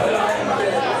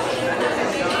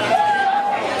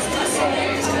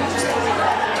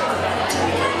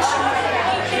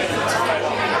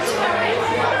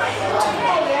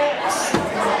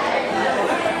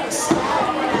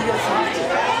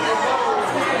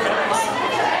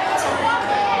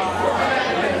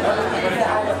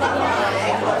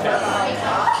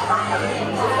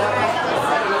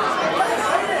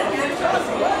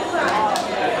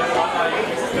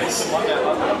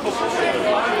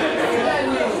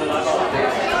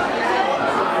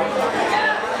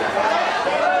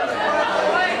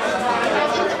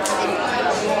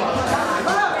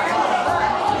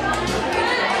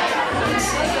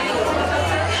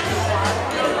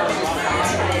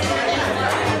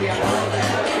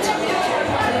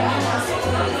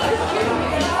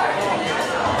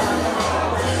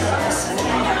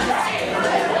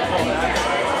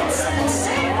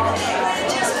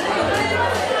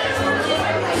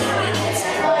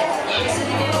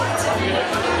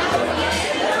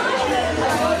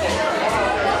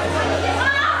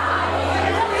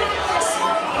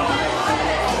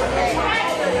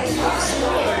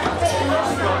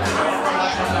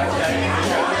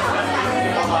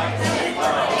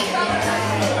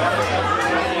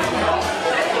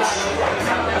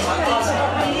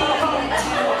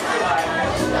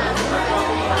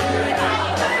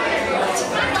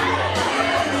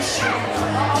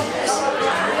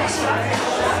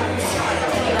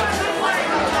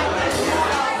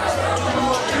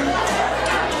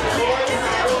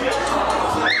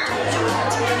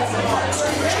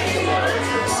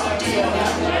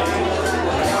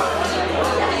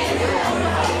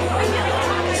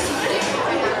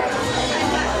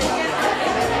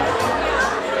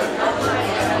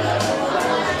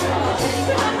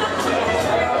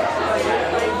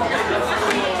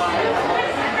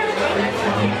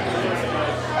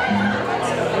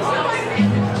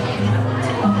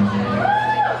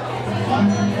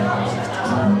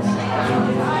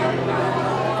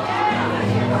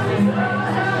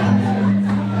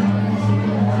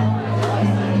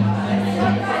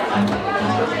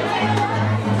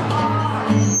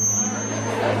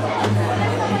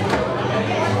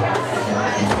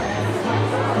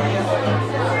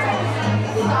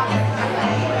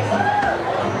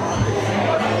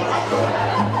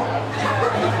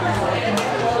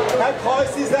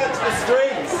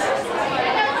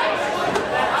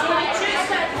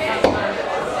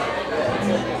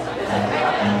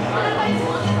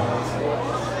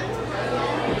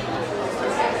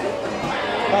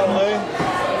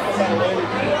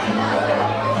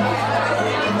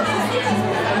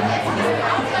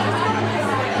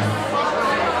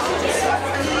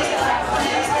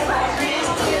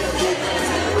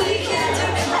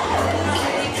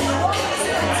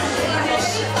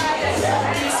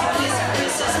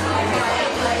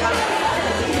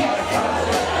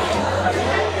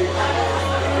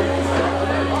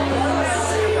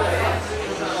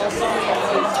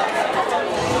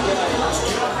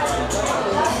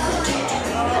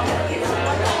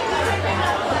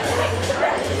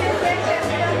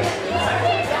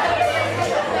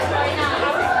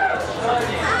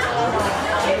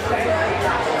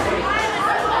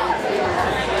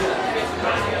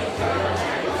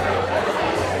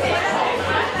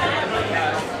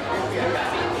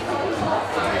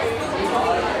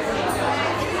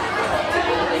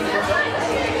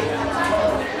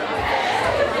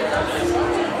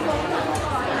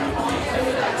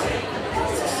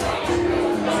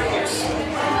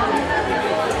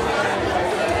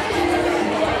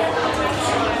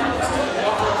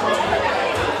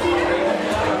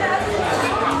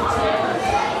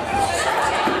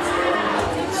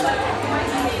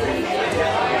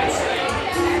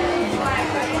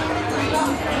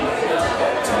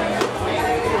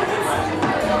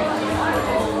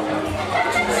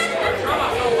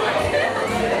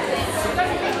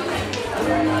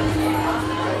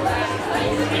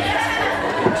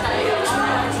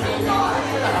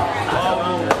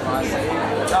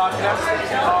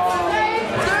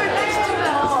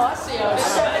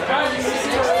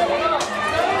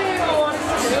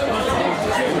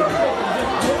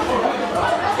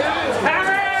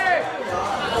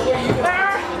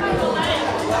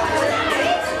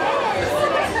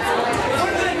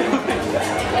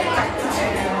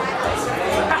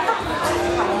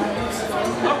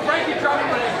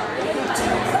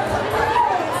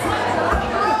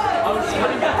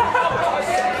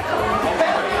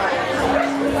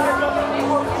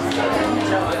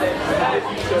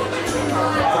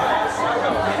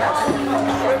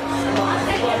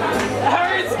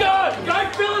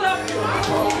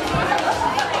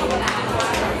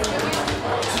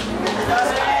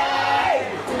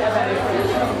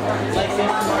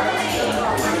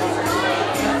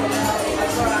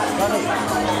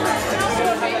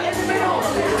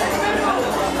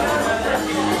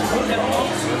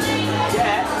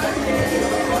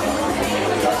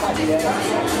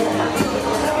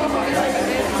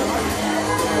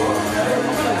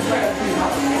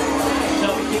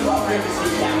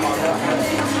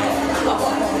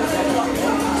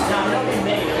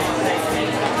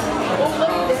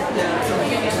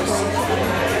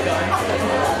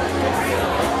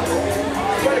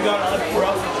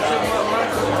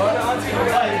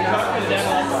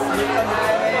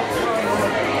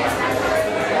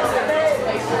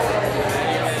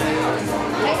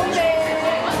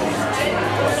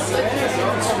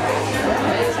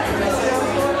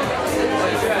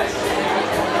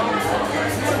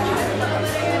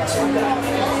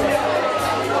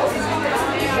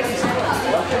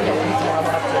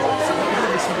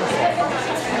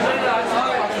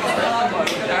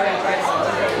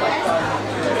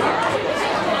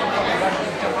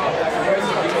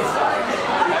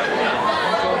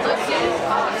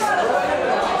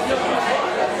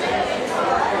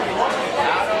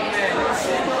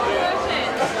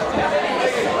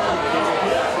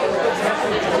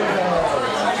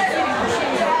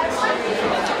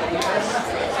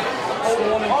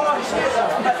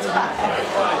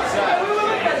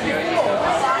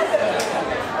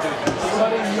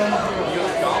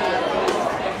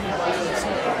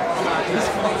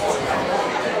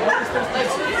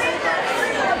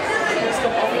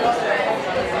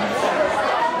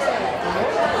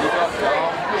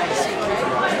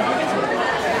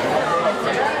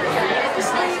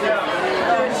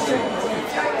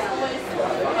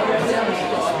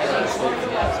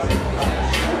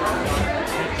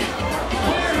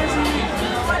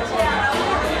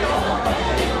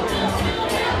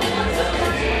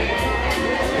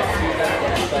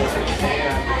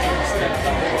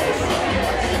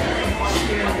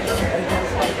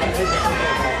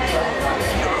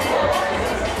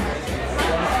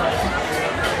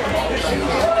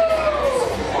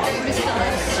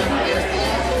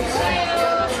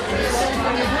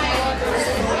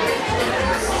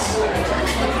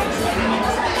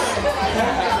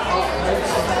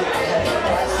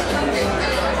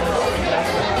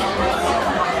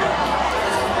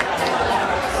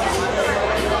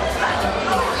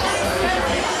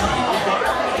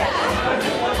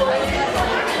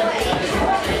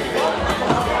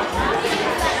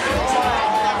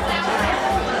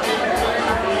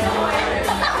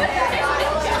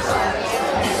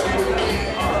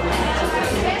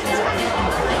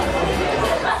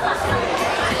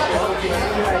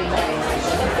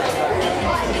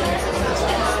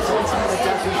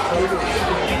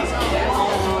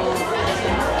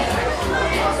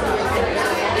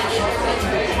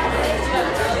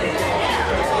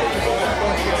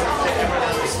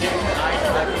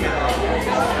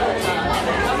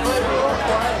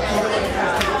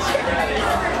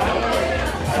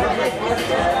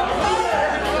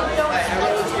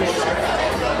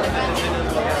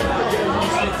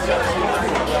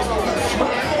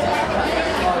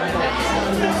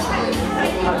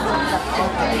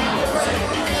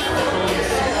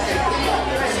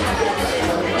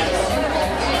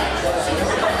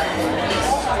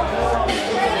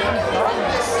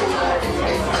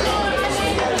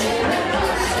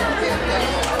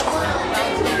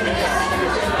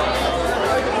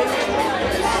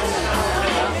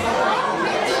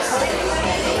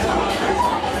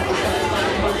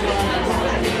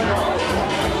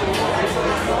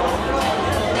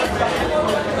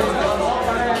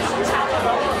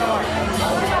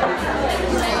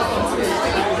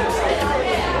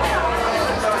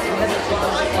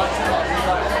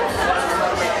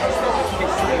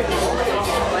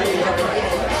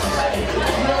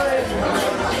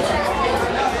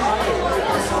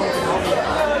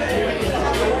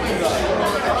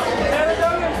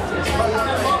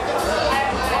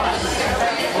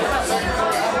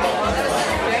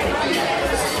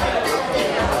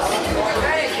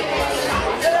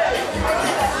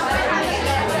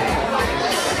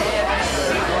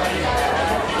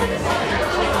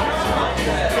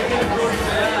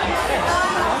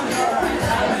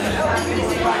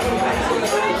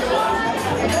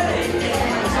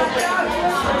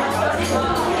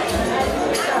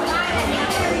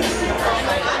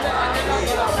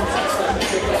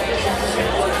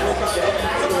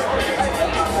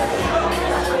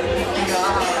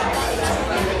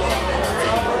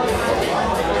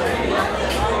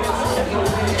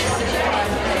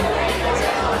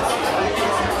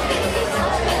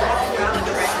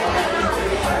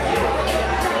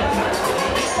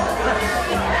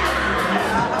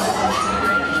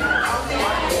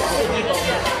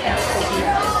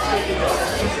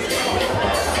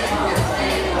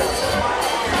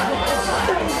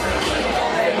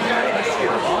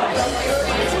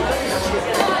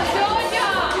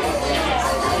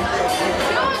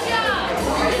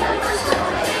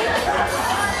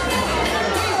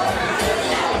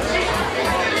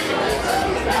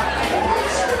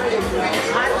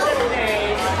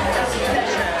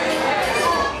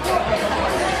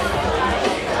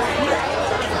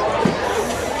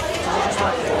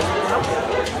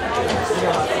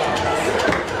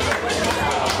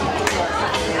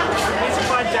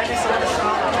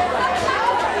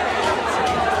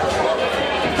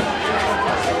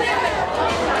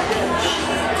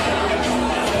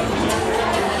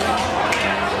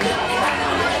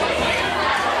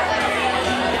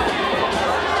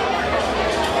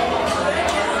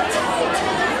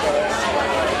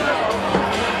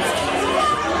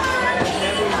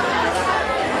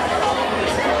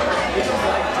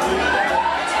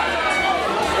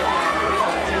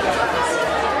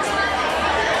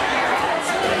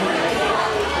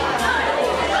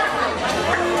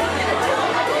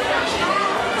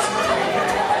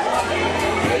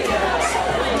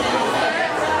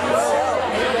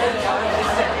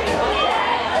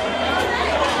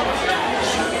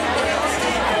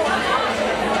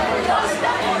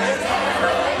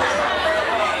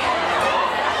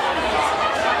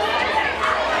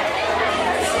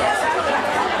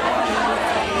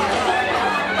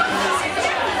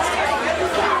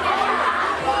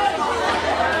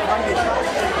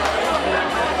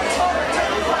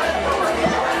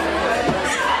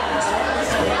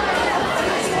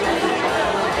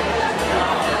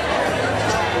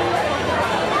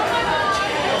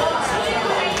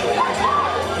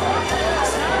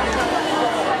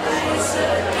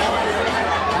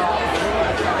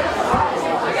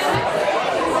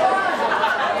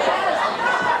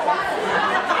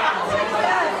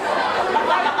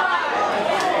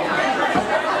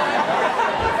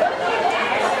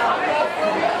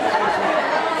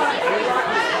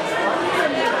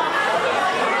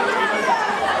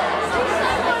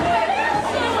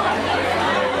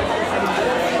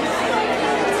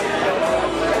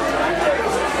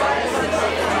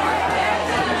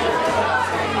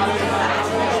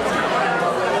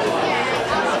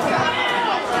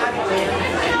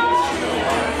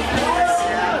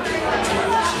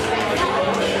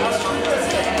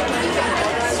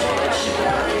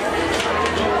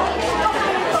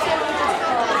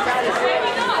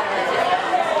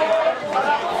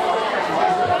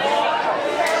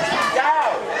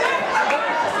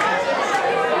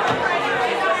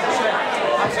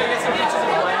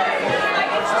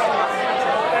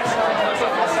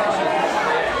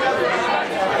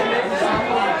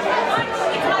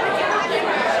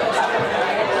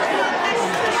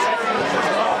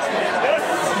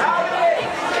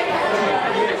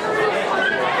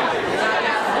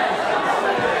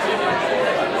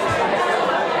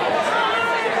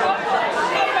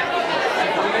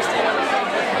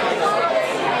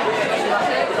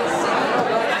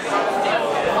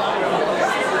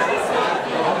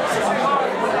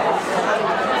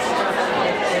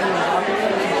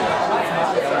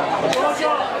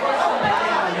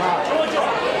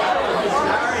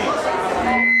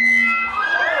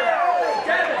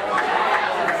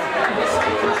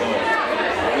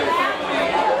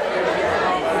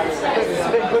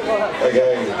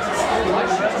Okay.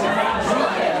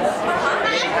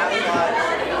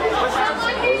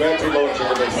 We're about to launch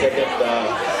into the second.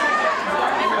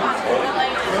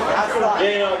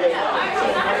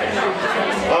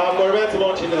 We're about to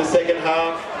launch into the second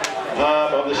half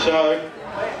of the show.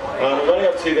 We've only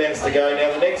got 2 bands to go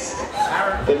now.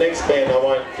 The next band, I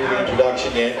won't do the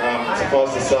introduction yet.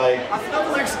 Suffice to say,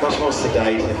 much more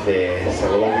sedate affair, so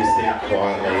we'll all be sitting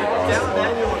quietly and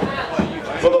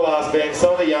nice. For the last band,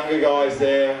 some of the younger guys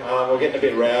there, we're getting a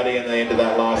bit rowdy in the end of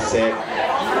that last set.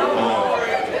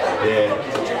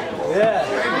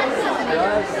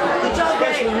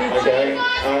 Okay,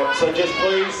 so just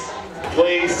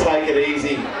please take it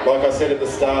easy. Like I said at the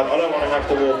start, I don't want to have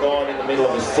to walk on in the middle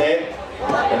of a set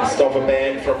and stop a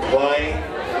band from playing.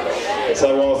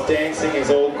 So whilst dancing is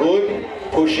all good,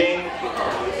 pushing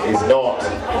is not.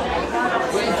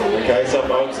 Okay, so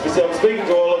I'm speaking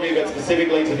to all of you, but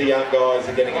specifically to the young guys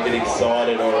who are getting a bit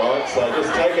excited, alright? So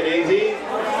just take it easy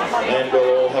and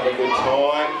we'll all have a good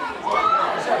time.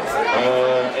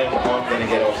 And I'm going to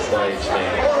get off stage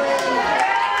now.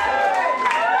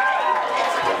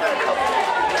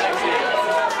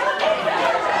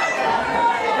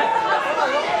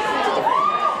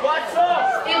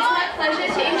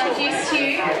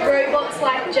 Robots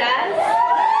like jazz.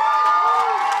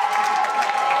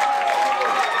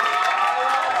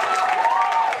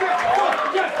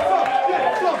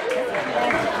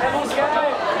 Devil's guy!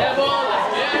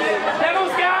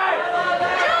 Devil's guy!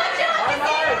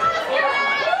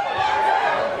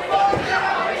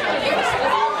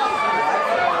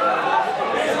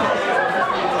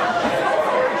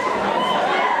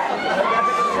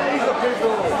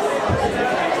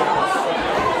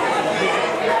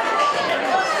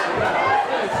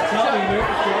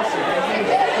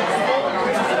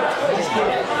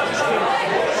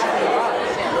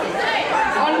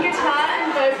 On guitar and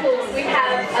vocals, we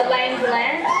have Elaine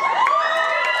Bland.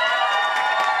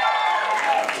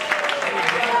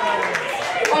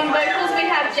 On vocals, we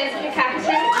have Jessica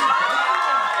Capitan.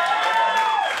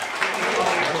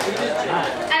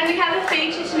 And we have a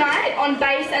feature tonight on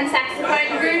bass and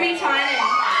saxophone, Rumi Tynan.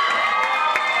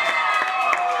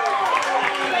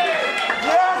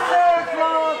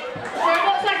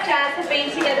 Robots Like Jazz have been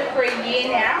together for a year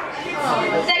now.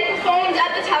 They performed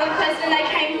at the Talent Quest and they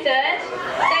came 3rd.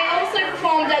 They also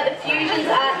performed at the Fusions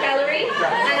Art Gallery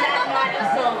and at Night of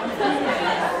Song.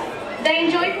 They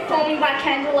enjoy performing by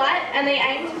candlelight and they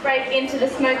aim to break into the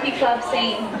smoky club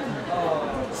scene.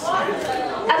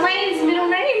 Elaine's middle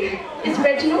name is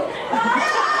Reginald.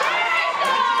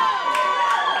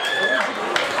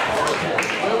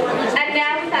 And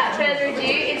now, without further ado,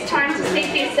 it's time to see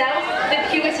for yourself the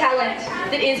pure talent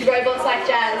that is Robots Like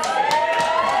Jazz.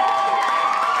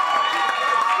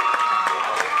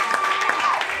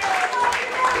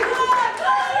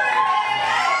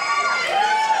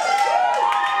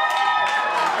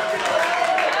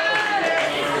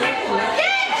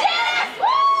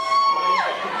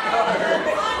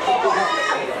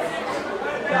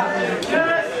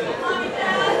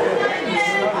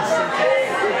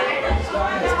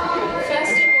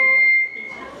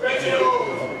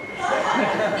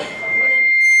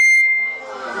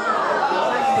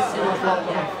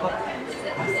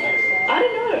 I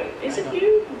don't know, is it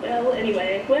you? Well,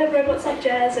 anyway, we're Robots Like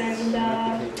Jazz and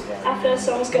our first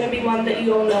song's going to be one that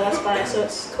you all know us by, so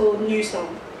it's called New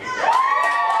Song.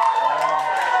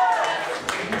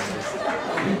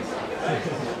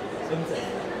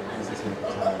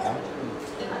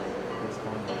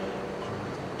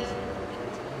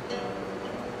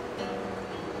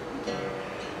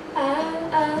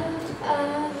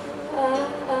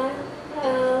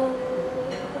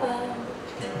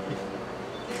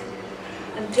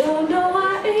 I don't know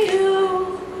why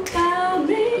you found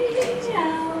me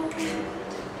out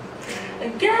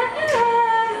again.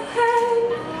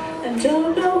 I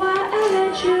don't know why I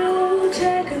let you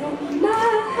take on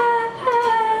my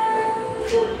hand.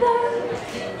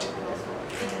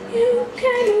 You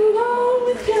came along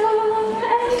with your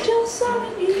angel song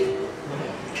and you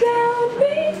drowned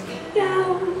me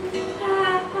out.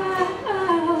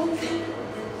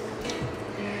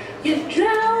 You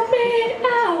drowned me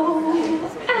out.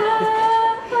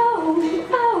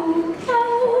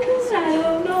 I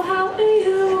don't know how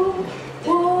you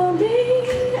wore me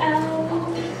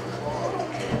out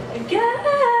again.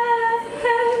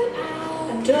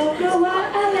 I don't know why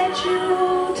I let you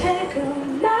take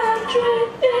on my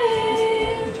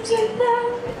dreams.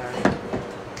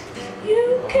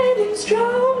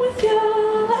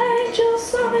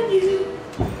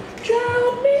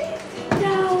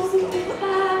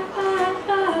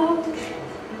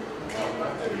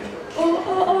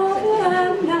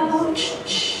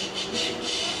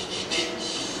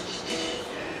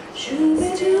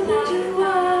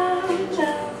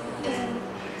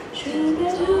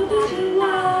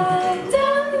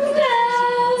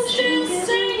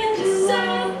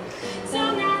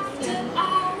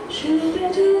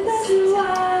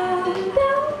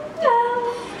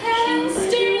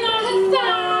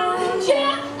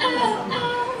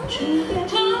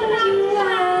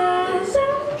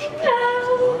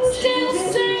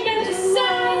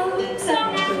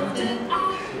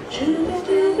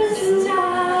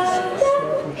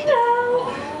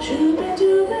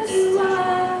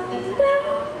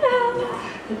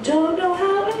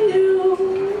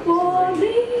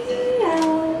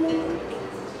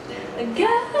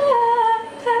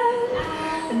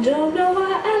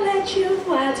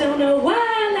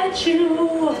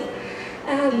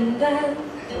 then.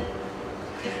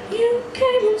 You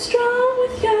came on strong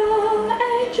with your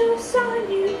angel sign.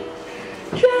 You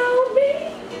drowned me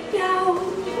out.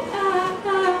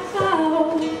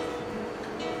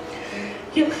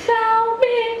 You found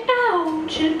me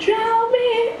out. You drowned me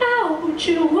out.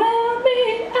 You wear me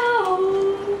out.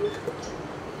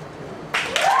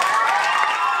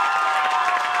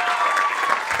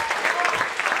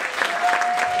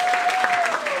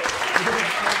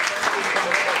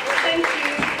 Thank you.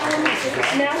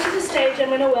 Now to the stage, I'm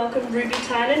going to welcome Ruby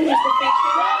Tynan, who's the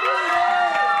featuring artist.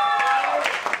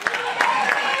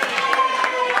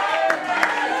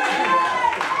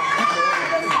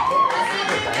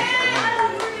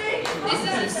 This is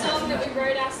a song that we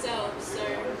wrote ourselves, so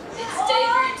it's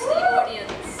debut to the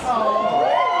audience.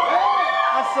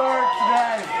 I saw it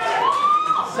today.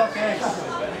 Suck eggs.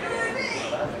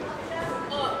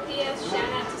 Oh, P.S. shout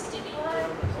out to Stevie.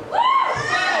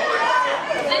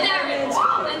 And Aaron.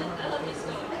 And I love you,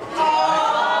 Scott.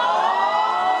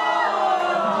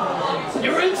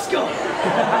 You're in, Scott.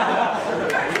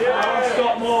 Yeah,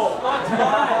 Scott Moore.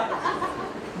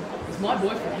 It's my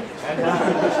boyfriend.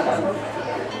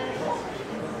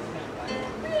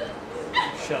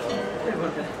 Shut up.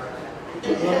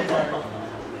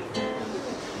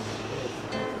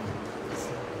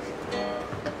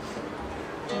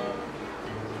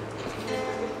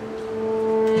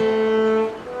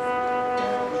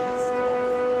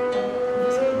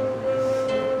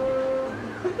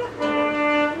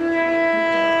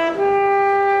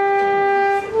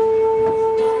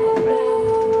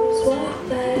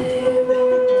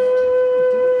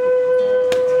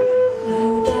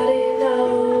 Nobody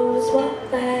knows what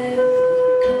they've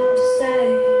come to say.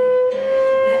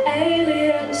 The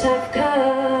aliens have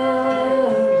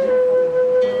come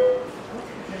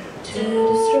to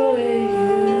destroy you.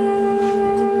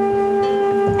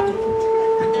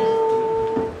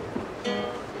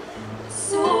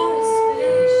 Saw a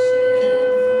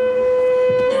spaceship,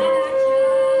 not like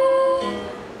yours.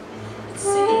 It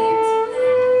seemed to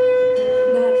land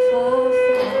not far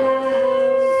from my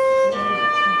house.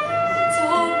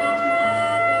 Told my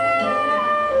mother,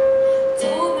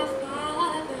 told my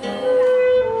father,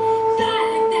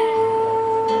 like that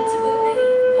to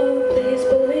believe. Oh, please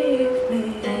believe me.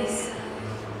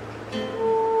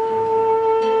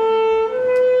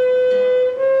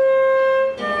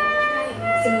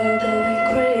 You're going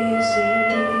crazy.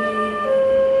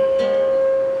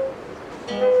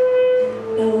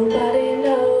 Nobody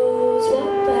knows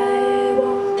what they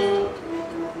want.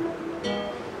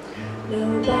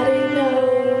 Nobody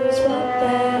knows what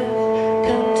they've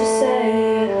come to say.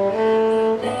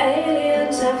 The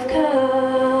aliens have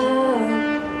come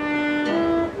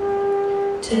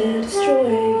to destroy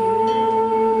you.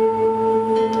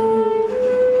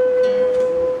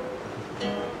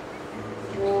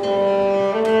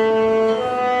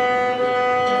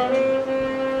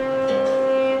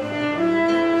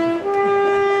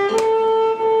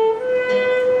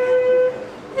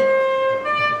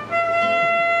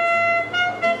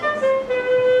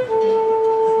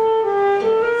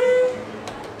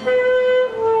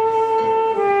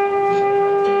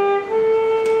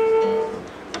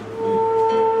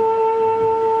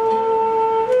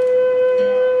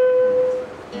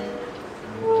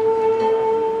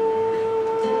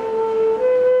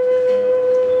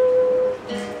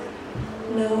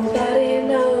 Nobody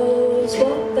knows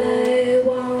what they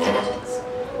want.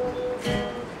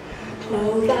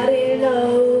 Nobody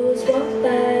knows what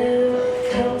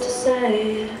they've come to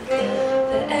say.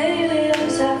 The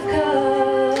aliens have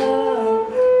come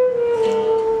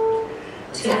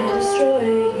to destroy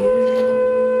you.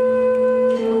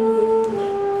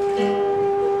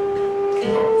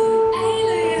 The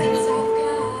aliens have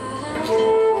come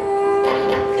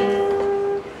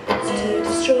to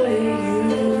destroy you.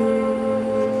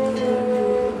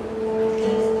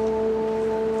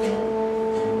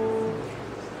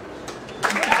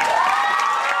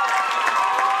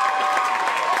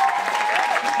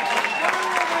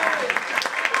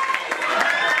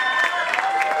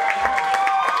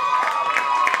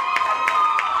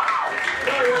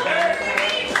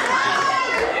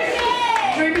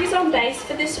 Ruby's on bass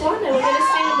for this one, and we're going to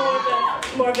sing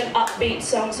more of an upbeat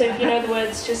song. So if you know the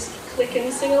words, just click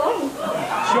and sing along.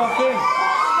 Sure thing.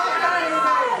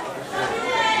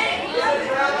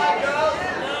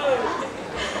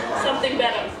 Something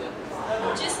better.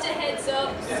 Just a heads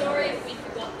up, sorry if we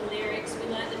forgot the lyrics, we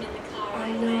learned them in the car.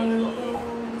 I know.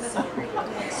 Sorry.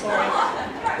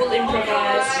 We'll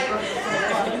improvise.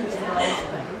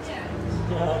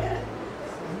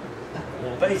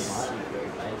 Bass.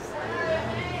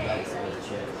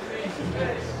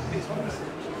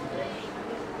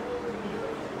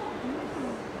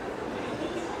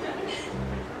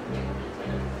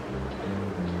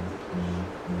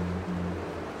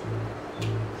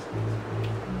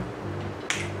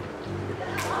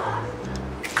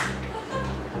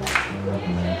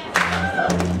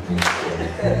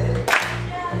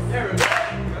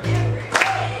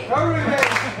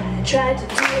 tried to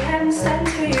do handstands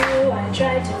for you, I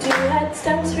tried to do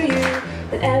headstands for you,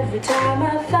 but every time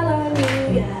I fell on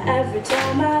you, yeah, every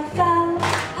time I fell.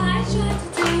 I tried to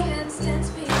do handstands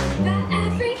for you, but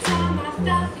every time I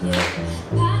fell for you,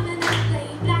 permanently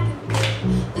black and blue,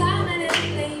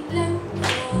 permanently blue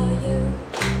for you.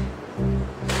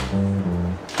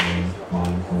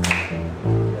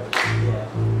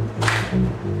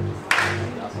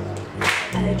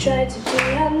 I tried to do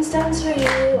handstands for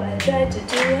you, I tried to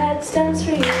do headstands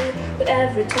for you, but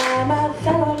every time I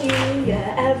fell on you,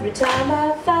 yeah, every time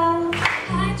I fell.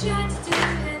 I tried to do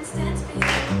handstands for you,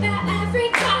 but every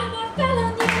time I fell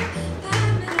on you,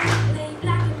 permanently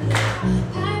black and blue,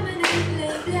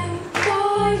 permanently blue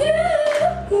for you.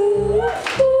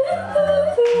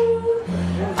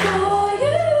 For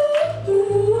you.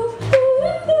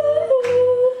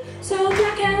 So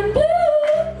black and blue.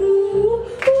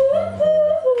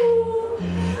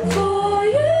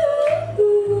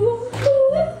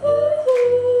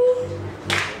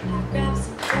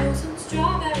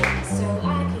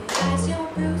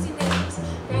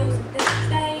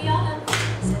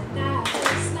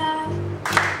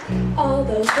 All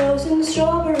those frozen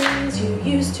strawberries you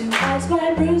used to ice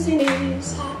my bruising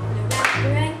knees. Hot and a rapper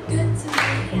ain't good to me,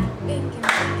 I'm pink and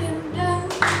black and blue.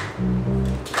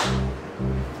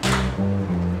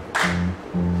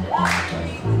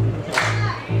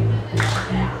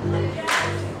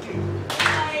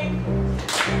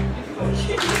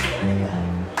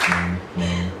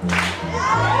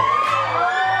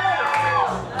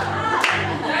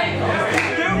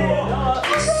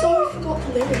 Sorry, forgot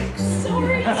the lyrics.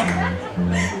 Sorry.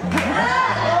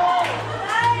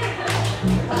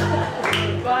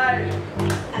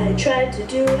 I tried to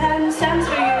do handstands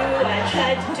for you, I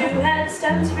tried to do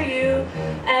headstands for you,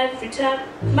 every time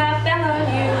I fell on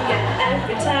you, yeah,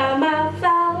 every time I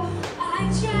fell. I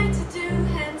tried to do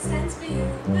handstands for you,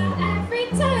 but every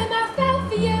time I fell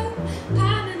for you,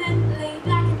 permanently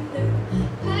black and blue,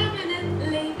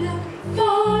 permanently blue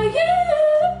for you.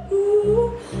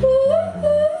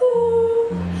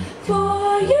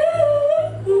 For you.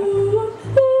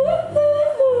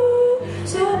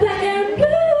 So black and blue.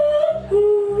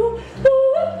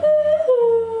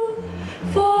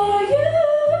 For you.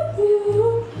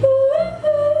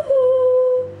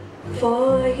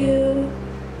 For you.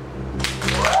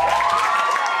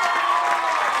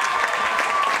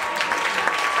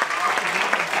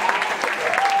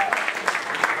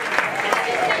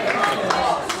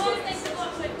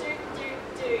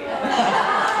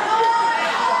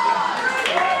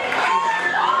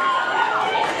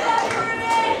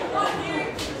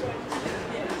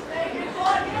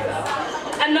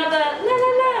 Another la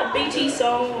la la BT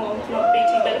song, or not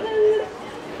BT, but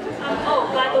oh,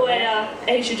 by the way,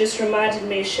 Asia just reminded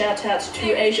me, shout out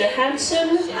to Asia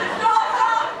Hansen.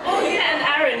 Oh yeah, and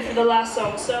Aaron for the last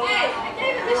song. So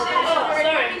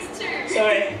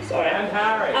sorry. And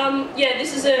Harry. Yeah,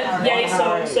 this is a yay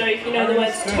song, so if you know the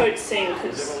words, totes sing,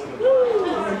 because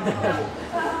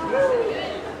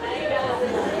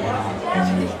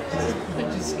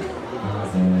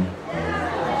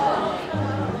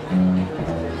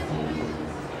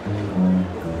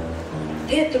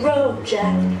hit the road,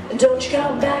 Jack, and don't you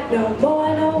come back no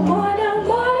more, no more, no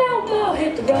more, no more.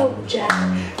 Hit the road, Jack,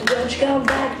 and don't you come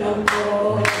back no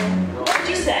more. What'd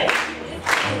you say?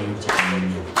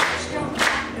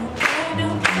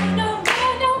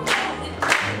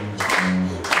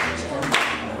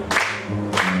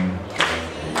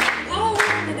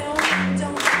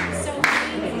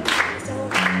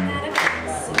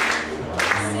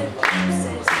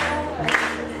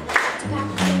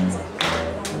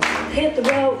 Hit the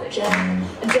road, Jack,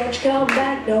 and don't you come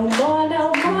back no more,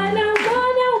 no more, no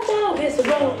more, no more. Hit the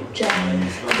road, Jack,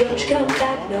 and don't you come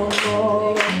back no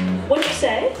more. What'd you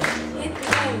say? Hit the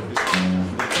road,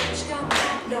 don't you come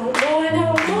back No more,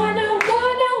 no more, no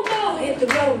more, no more. Hit the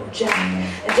road, Jack,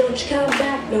 and don't you come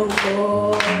back no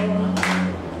more.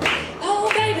 Oh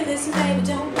baby, listen baby,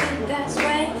 don't think that's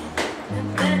way.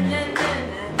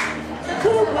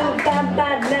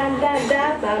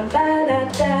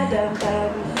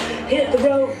 Hit the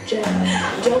road,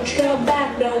 Jack, don't you come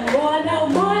back no more, no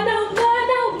more, no more,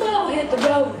 no more. Hit the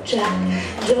road, Jack,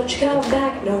 don't you come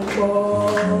back no more.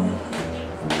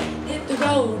 Hit the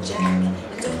road, Jack,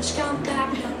 don't you come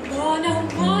back no more, no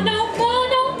more, no more,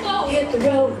 no more. Hit the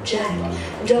road, Jack,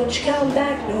 don't you come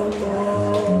back no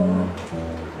more.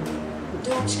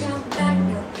 Don't you come back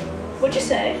no more. What'd you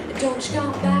say? Don't you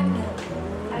come back no more.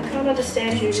 I can't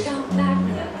understand you. Don't you come back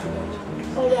no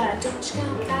more. Alright. Don't you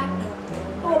come back no more.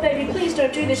 Oh baby, please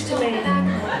don't do this to me. Come back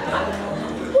no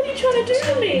more. What are you trying to do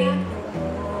to me?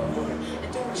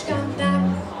 Don't you come back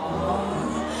no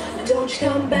more. Don't Won't you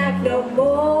come back no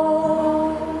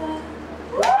more?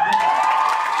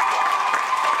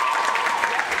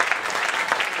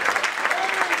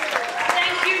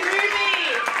 Thank you,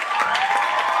 Ruby.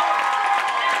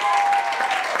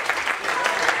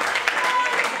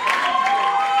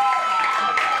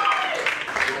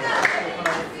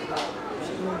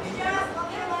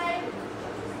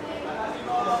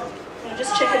 I'm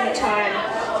just checking the time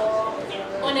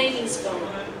on Amy's phone.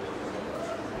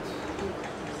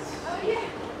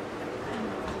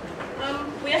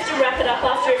 We have to wrap it up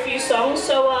after a few songs,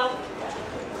 so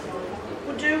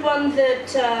we'll do one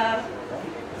that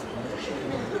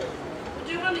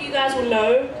you guys will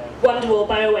know, Wonderwall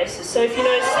by Oasis. So if you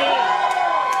know C,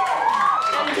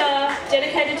 and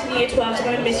dedicated to the Year 12s, I'm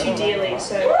going to miss you dearly.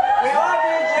 So We love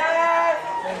you, Jack!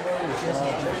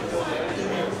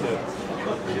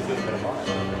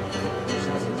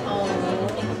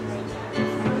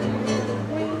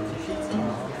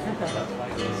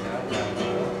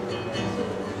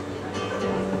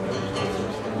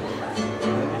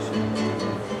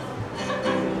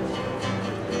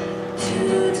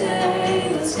 Today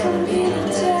is gonna be the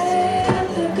day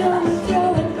they're gonna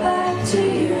throw it back to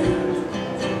you.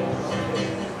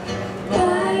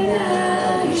 By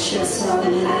now you should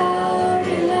somehow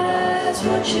realize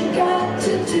what you got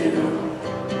to do.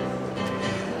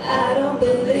 I don't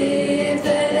believe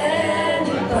that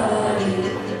anybody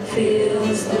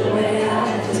feels the way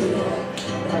I do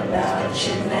about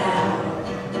you now.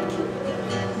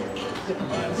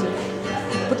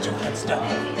 Put your hands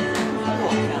down.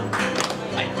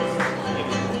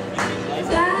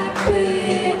 That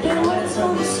quick and what's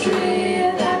on the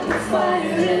street, like the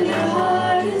fire in your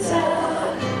heart is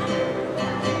out.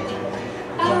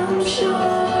 I'm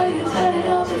sure you've heard it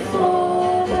all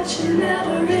before, but you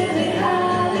never really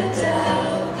had a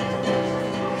doubt.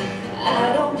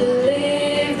 I don't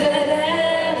believe that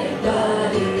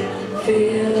anybody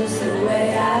feels the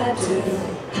way I do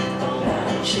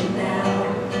about you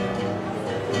now.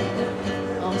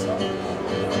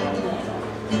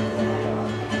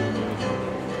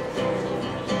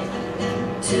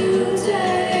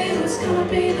 Today was gonna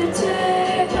be the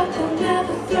day, but they'll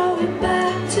never throw it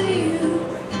back to you.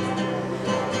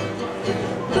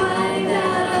 By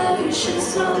now you should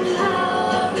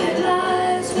somehow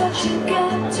realize what you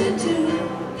got to do.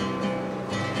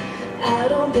 I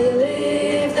don't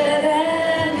believe that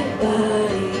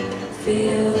anybody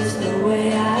feels the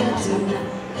way I do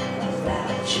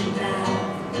about you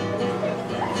now.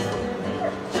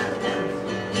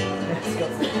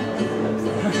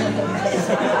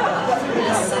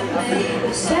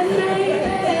 Said maybe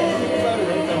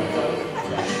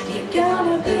you're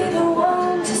gonna be the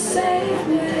one to save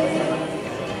me,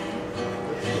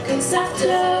 'cause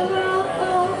after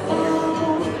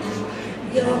all,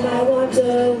 you're my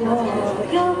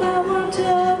Wonderwall, you're my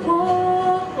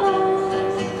Wonderwall,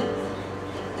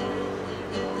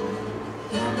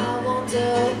 you're my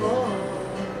Wonderwall.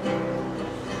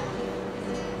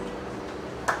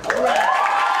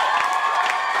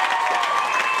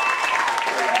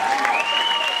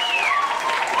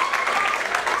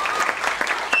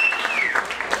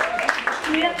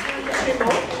 do we have time for two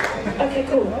more? Okay,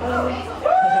 cool.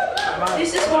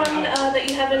 This is one that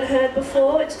you haven't heard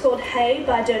before. It's called Hey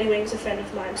by Dirty Wings, a friend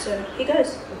of mine. So here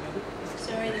goes.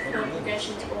 Sorry, the chord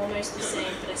progression's almost the same,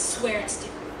 but I swear it's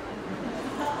different.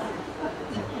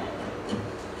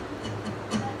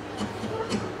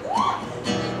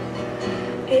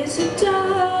 It's a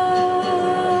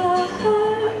dark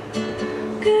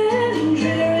and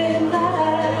dreary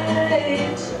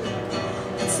night.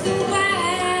 It's the way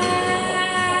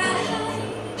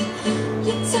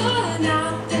you turn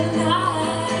out the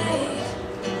light.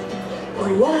 Oh,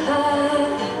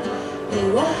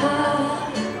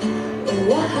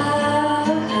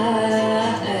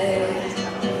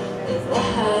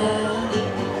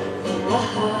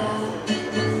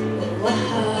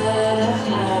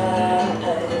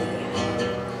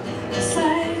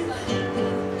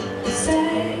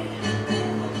 Stay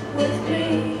with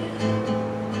me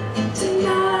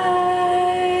tonight.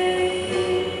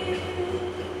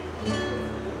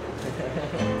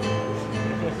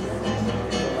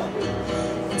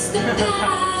 It's the patterns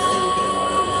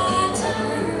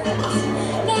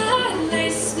that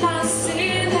lace my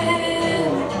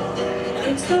ceiling.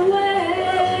 It's the way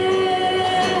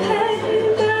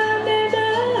my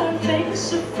neighbor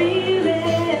makes her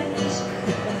feelings.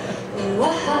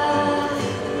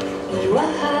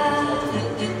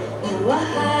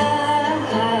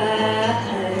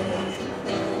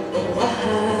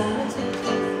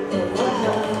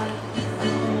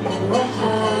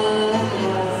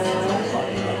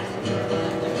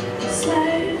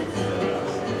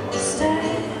 Stay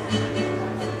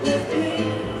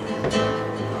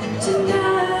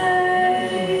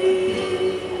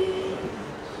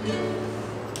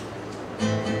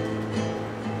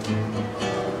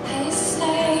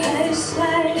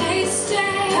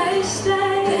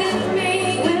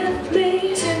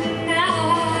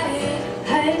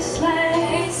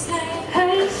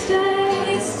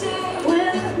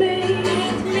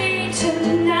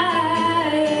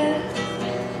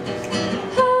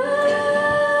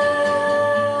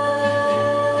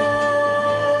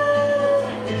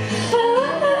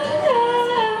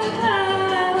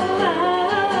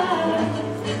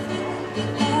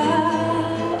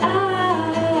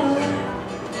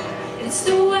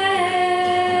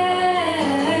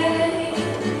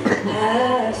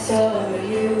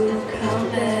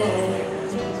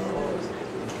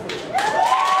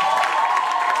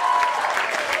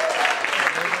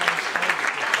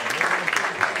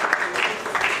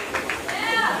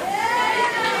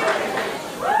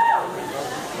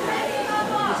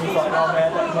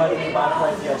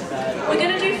We're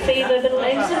going to do Fever, but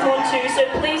Elaine doesn't want to, so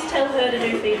please tell her to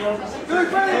do Fever.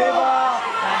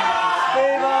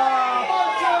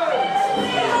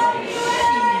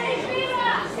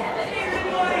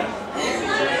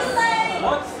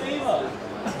 What's fever?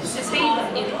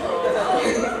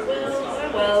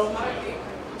 Well,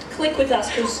 click with us,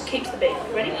 because keeps the beat.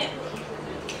 Ready?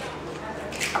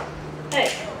 Hey.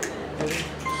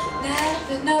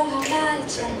 Never know how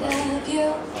much I love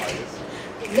you.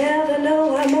 Never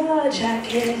know how much I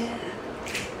care.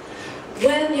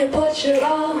 When you put your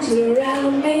arms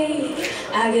around me,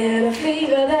 I get a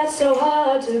fever that's so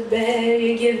hard to bear.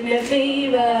 You give me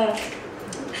fever.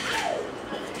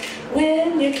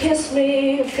 When you kiss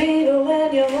me, fever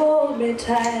when you hold me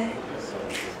tight.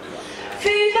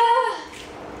 Fever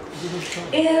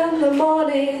in the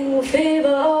morning,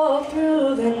 fever all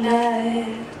through the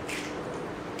night.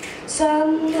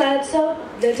 Sun lights up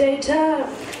the daytime,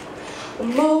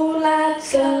 moon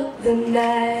lights up the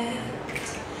night.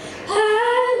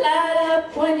 I light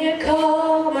up when you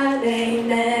call my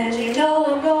name, and you know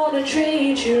I'm gonna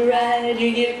treat you right.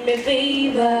 You give me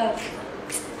fever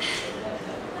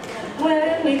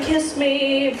when you kiss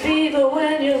me, fever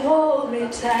when you hold me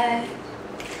tight.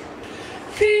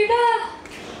 Fever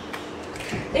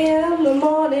in the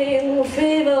morning,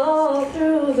 fever all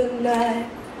through the night.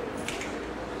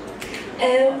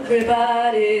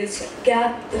 Everybody's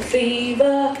got the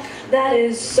fever, that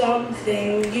is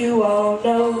something you all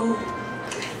know.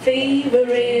 Fever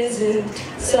isn't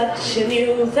such a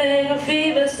new thing,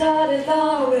 fever started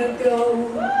long ago.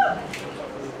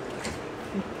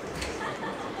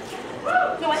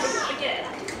 No, I didn't forget.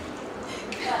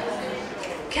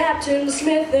 Captain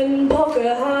Smith and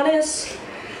Pocahontas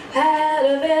had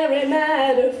a very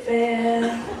mad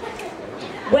affair.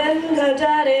 When her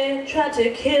daddy tried to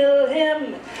kill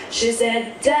him, she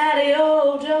said, "Daddy,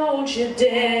 oh, don't you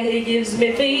dare, he gives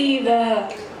me fever."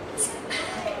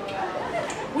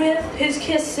 With his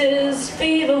kisses,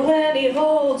 fever when he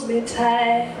holds me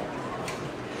tight.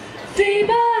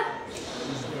 Fever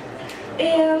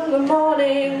in the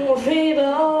morning,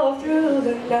 fever all through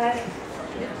the night.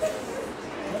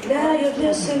 Now you've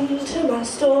listened to my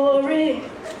story.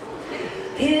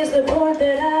 Here's the point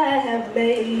that I have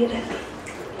made.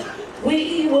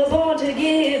 We were born to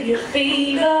give you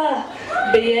fever,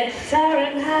 be it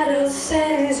Fahrenheit or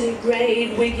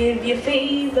centigrade, we give you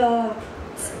fever.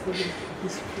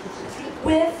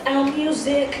 With our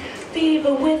music,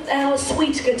 fever with our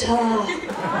sweet guitar.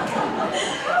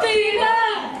 Fever!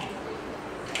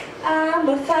 I'm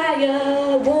a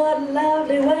fire, what a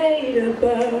lovely way to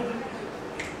burn.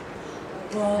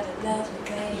 What a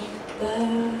lovely way to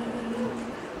burn.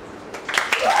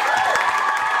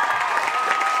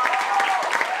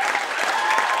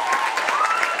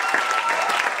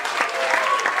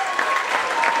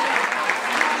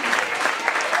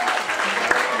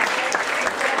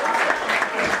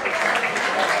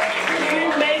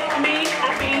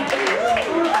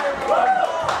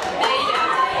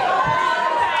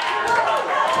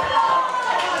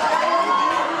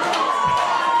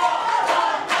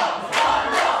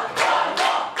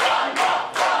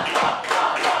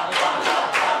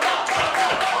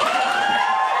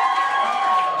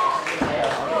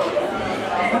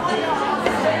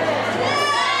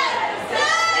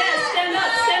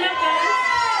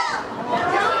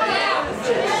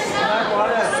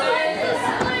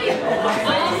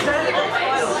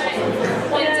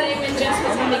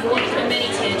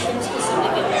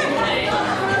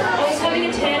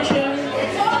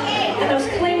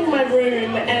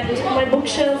 My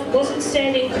bookshelf wasn't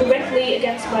standing correctly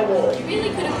against my wall. You really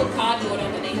could have put cardboard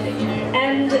underneath it, you know.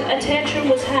 And a tantrum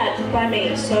was had by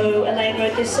me, so Elaine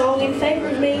wrote this song in favour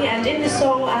of me, and in this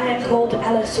song I am called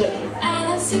Alison.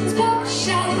 Alison's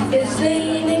bookshelf is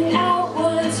leaning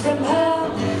outwards from her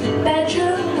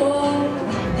bedroom wall.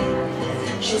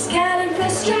 She's getting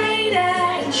frustrated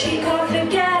and she can't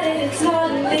forget it. It's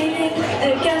not leaning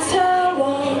against her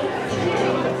wall.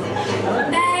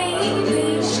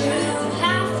 Maybe she'll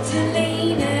have to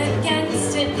lean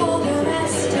against it for the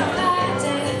rest of her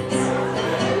days.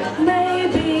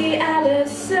 Maybe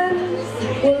Alison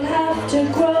will have to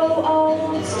grow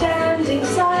old standing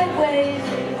sideways.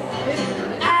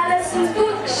 Alison's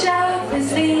bookshelf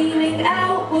is leaning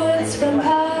outwards from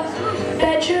her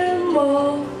bedroom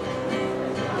wall.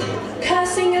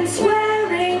 Cursing and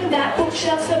swearing, that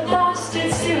bookshelf's a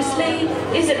bastard. Seriously,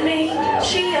 is it me?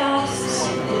 She asks.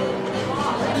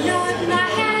 Nod my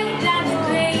head and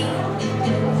agree,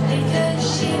 because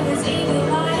she was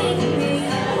evil-eyeing me.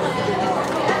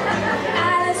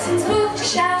 Alison's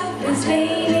bookshelf is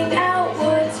leaning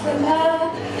outwards from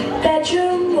her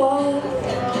bedroom wall.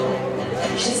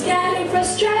 She's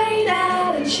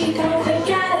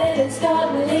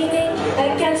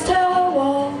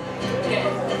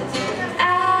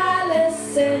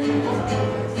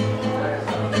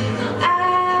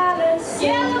Alice.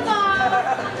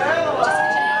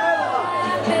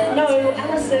 No,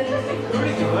 Alison.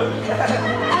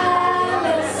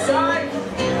 Alison.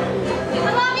 I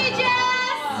love you,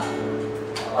 Jess!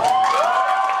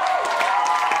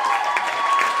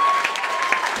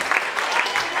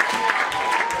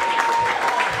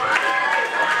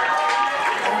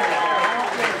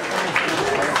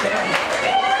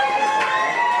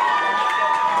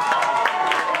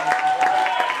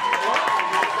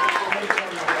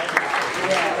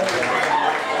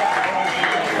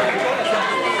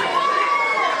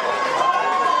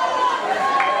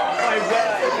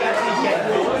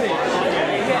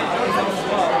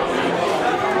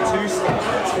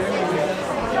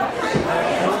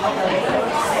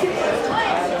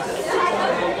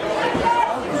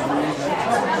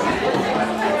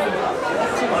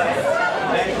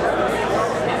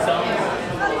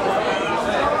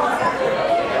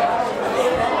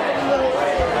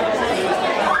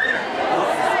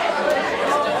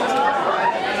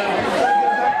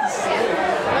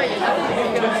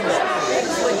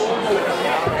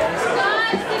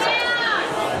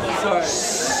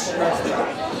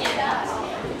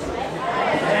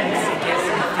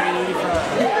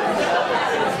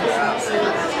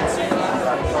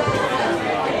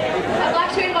 I'd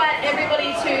like to invite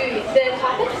everybody to the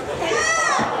carpet.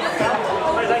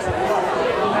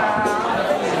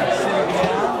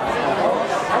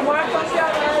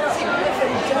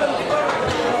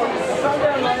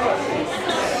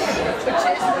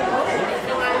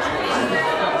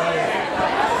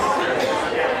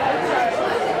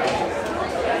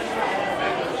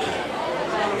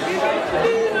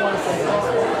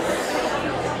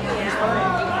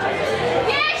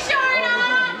 Yeah, Shona!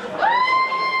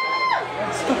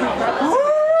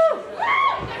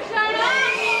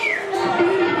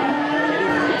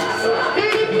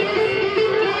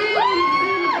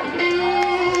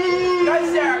 Go,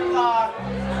 Sarah Clark.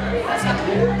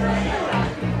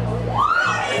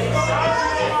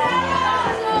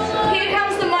 Here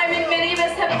comes the moment many of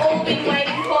us have all been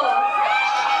waiting for.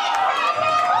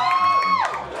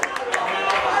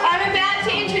 I'm about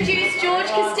to introduce George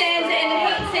Costanza and the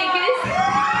Heat Seekers.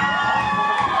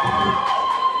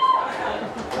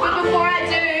 But before I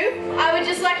do, I would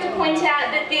just like to point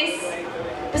out that this,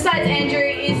 besides Andrew,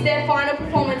 is their final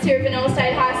performance here at Benowa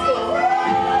State High School.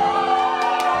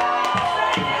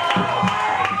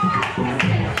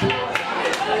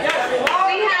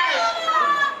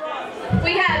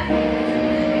 We have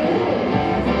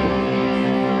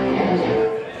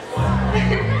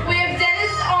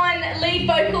Dennis on lead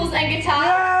vocals and guitar.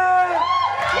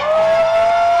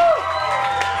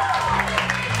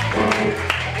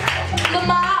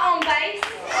 Lamar on bass.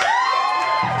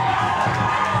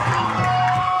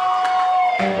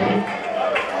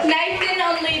 Nathan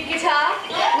on lead guitar.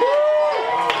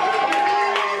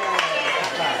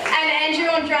 And Andrew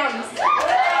on drums.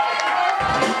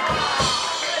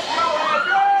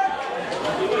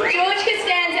 George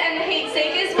Costanza and the Heat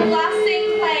Seekers were last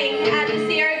seen playing at the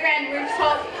Sierra Grande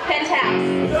Rooftop Penthouse.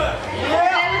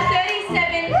 There were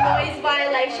 37 noise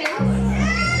violations.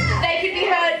 They could be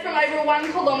heard from over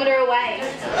 1 kilometre away.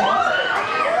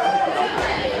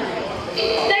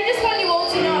 They just want you all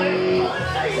to know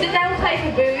that they'll pay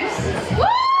for booze.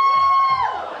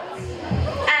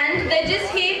 And they're just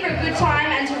here for a good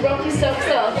time and to rock your socks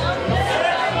off.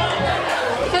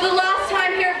 For the last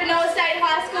time here at Benowa State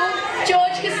High School,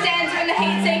 George Costanza and the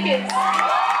Heat Seekers.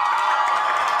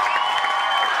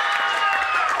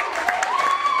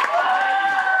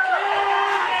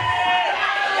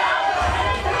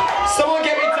 Someone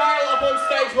get me Dale up on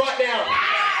stage right now.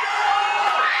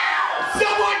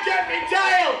 Someone get me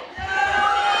Dale!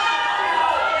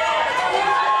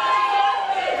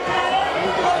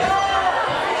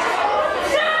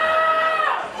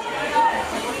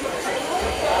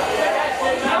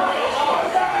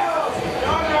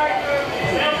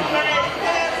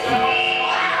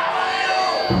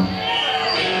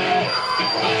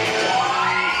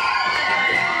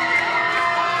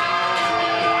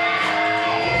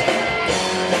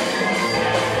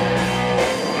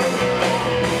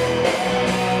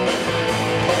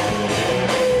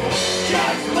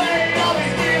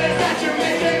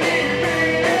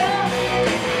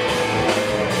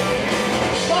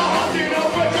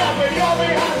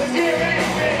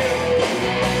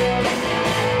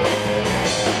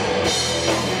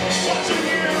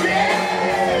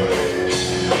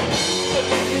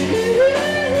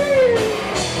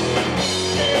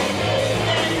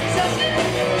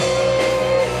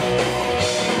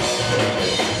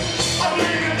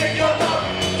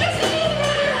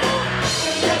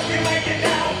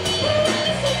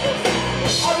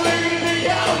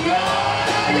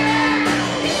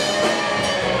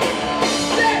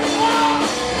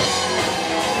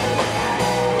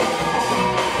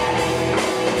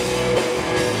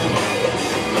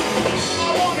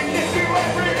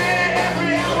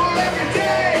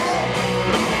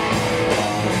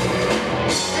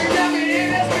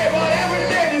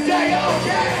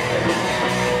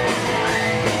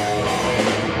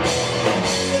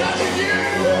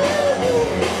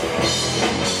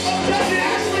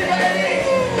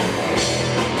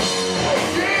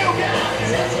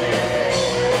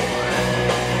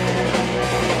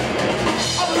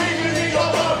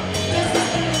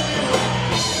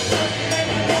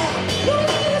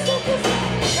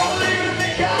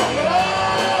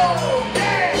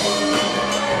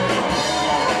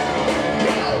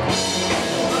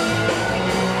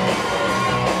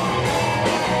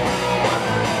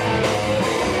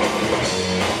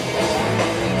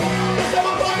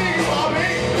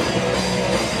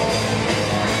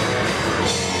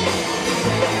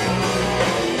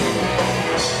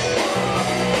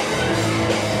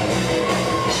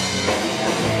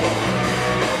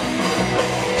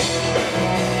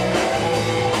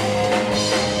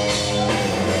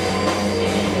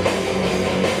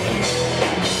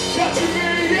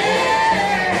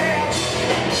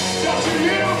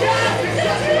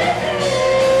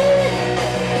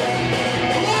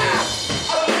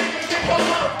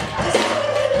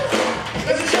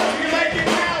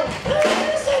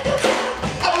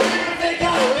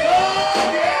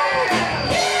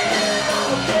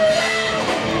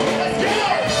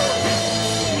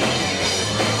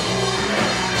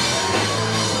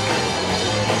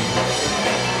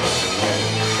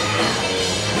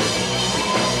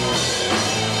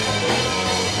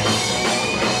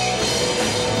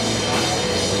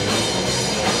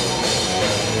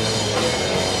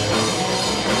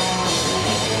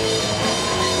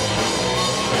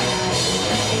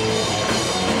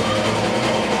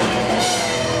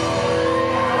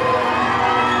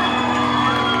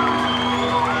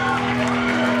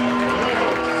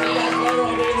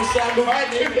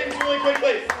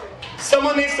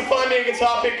 needs to find me a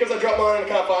guitar pick because I dropped mine and I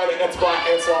can't find it. That's black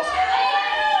and it's lost.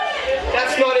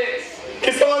 That's not it.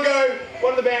 Can someone go,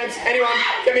 one of the bands, anyone,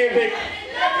 get me a pick.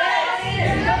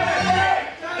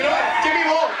 You know what? Give me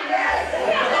more.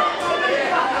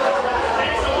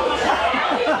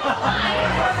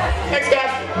 Thanks,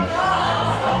 guys.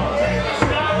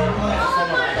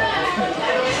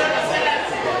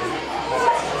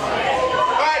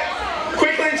 Alright,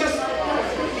 quickly, just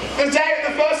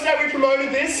the first day we promoted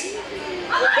this,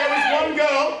 there was one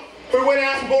girl who went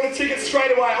out and bought a ticket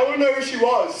straight away. I want to know who she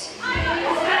was.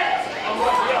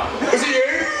 Was it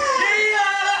you?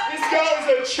 Yeah! This girl is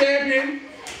a champion.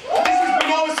 This is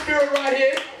Benowa Spirit right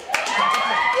here.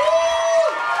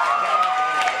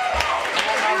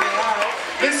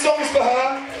 This song's for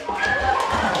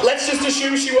her. Let's just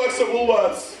assume she works at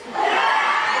Woolworths.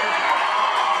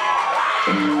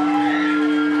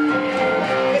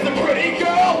 There's a pretty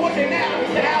girl looking out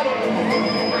the counter.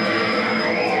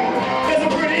 There's a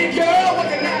pretty girl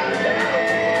looking out the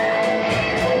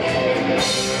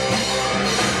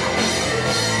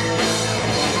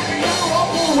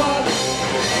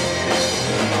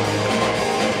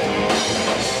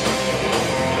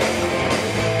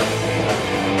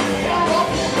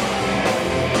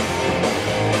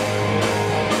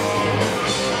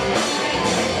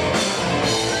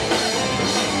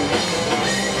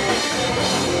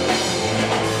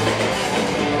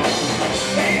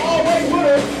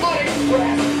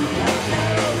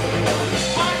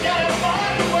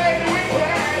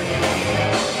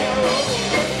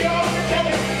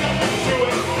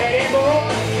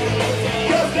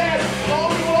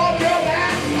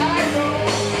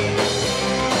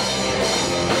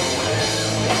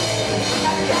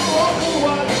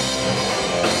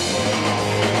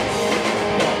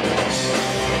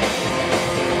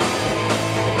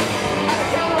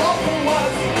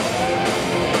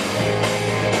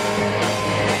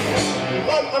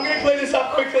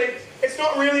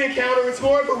really a counter, it's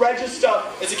more of a register.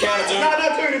 It's a counter, dude. No,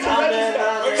 dude, it's a register.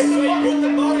 Okay, so you put the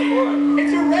money.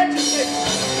 It's a register.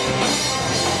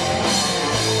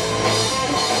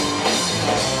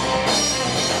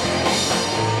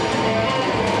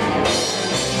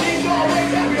 She's always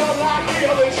happy on like the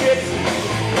other chicks.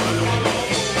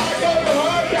 I go to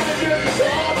her, kind of just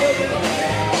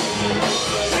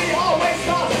she always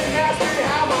stops and asks me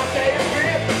how my day has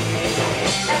been.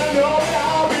 And I know that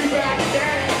I'll be back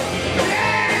again.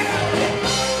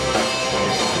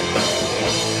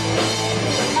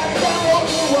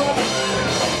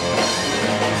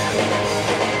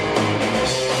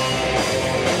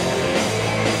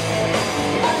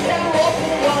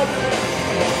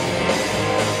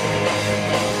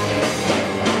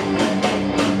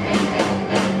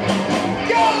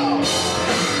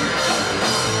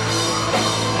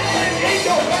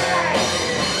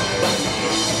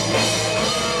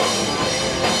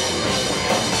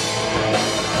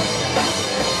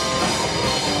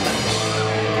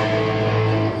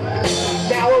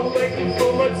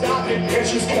 And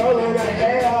she's coloring her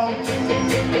hair.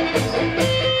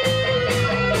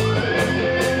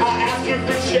 I asked her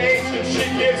for change and she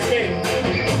gives me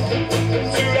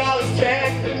 $2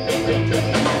 cash.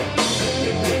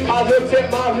 I looked at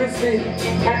my wristband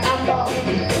and I thought,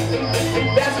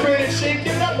 that's pretty chic.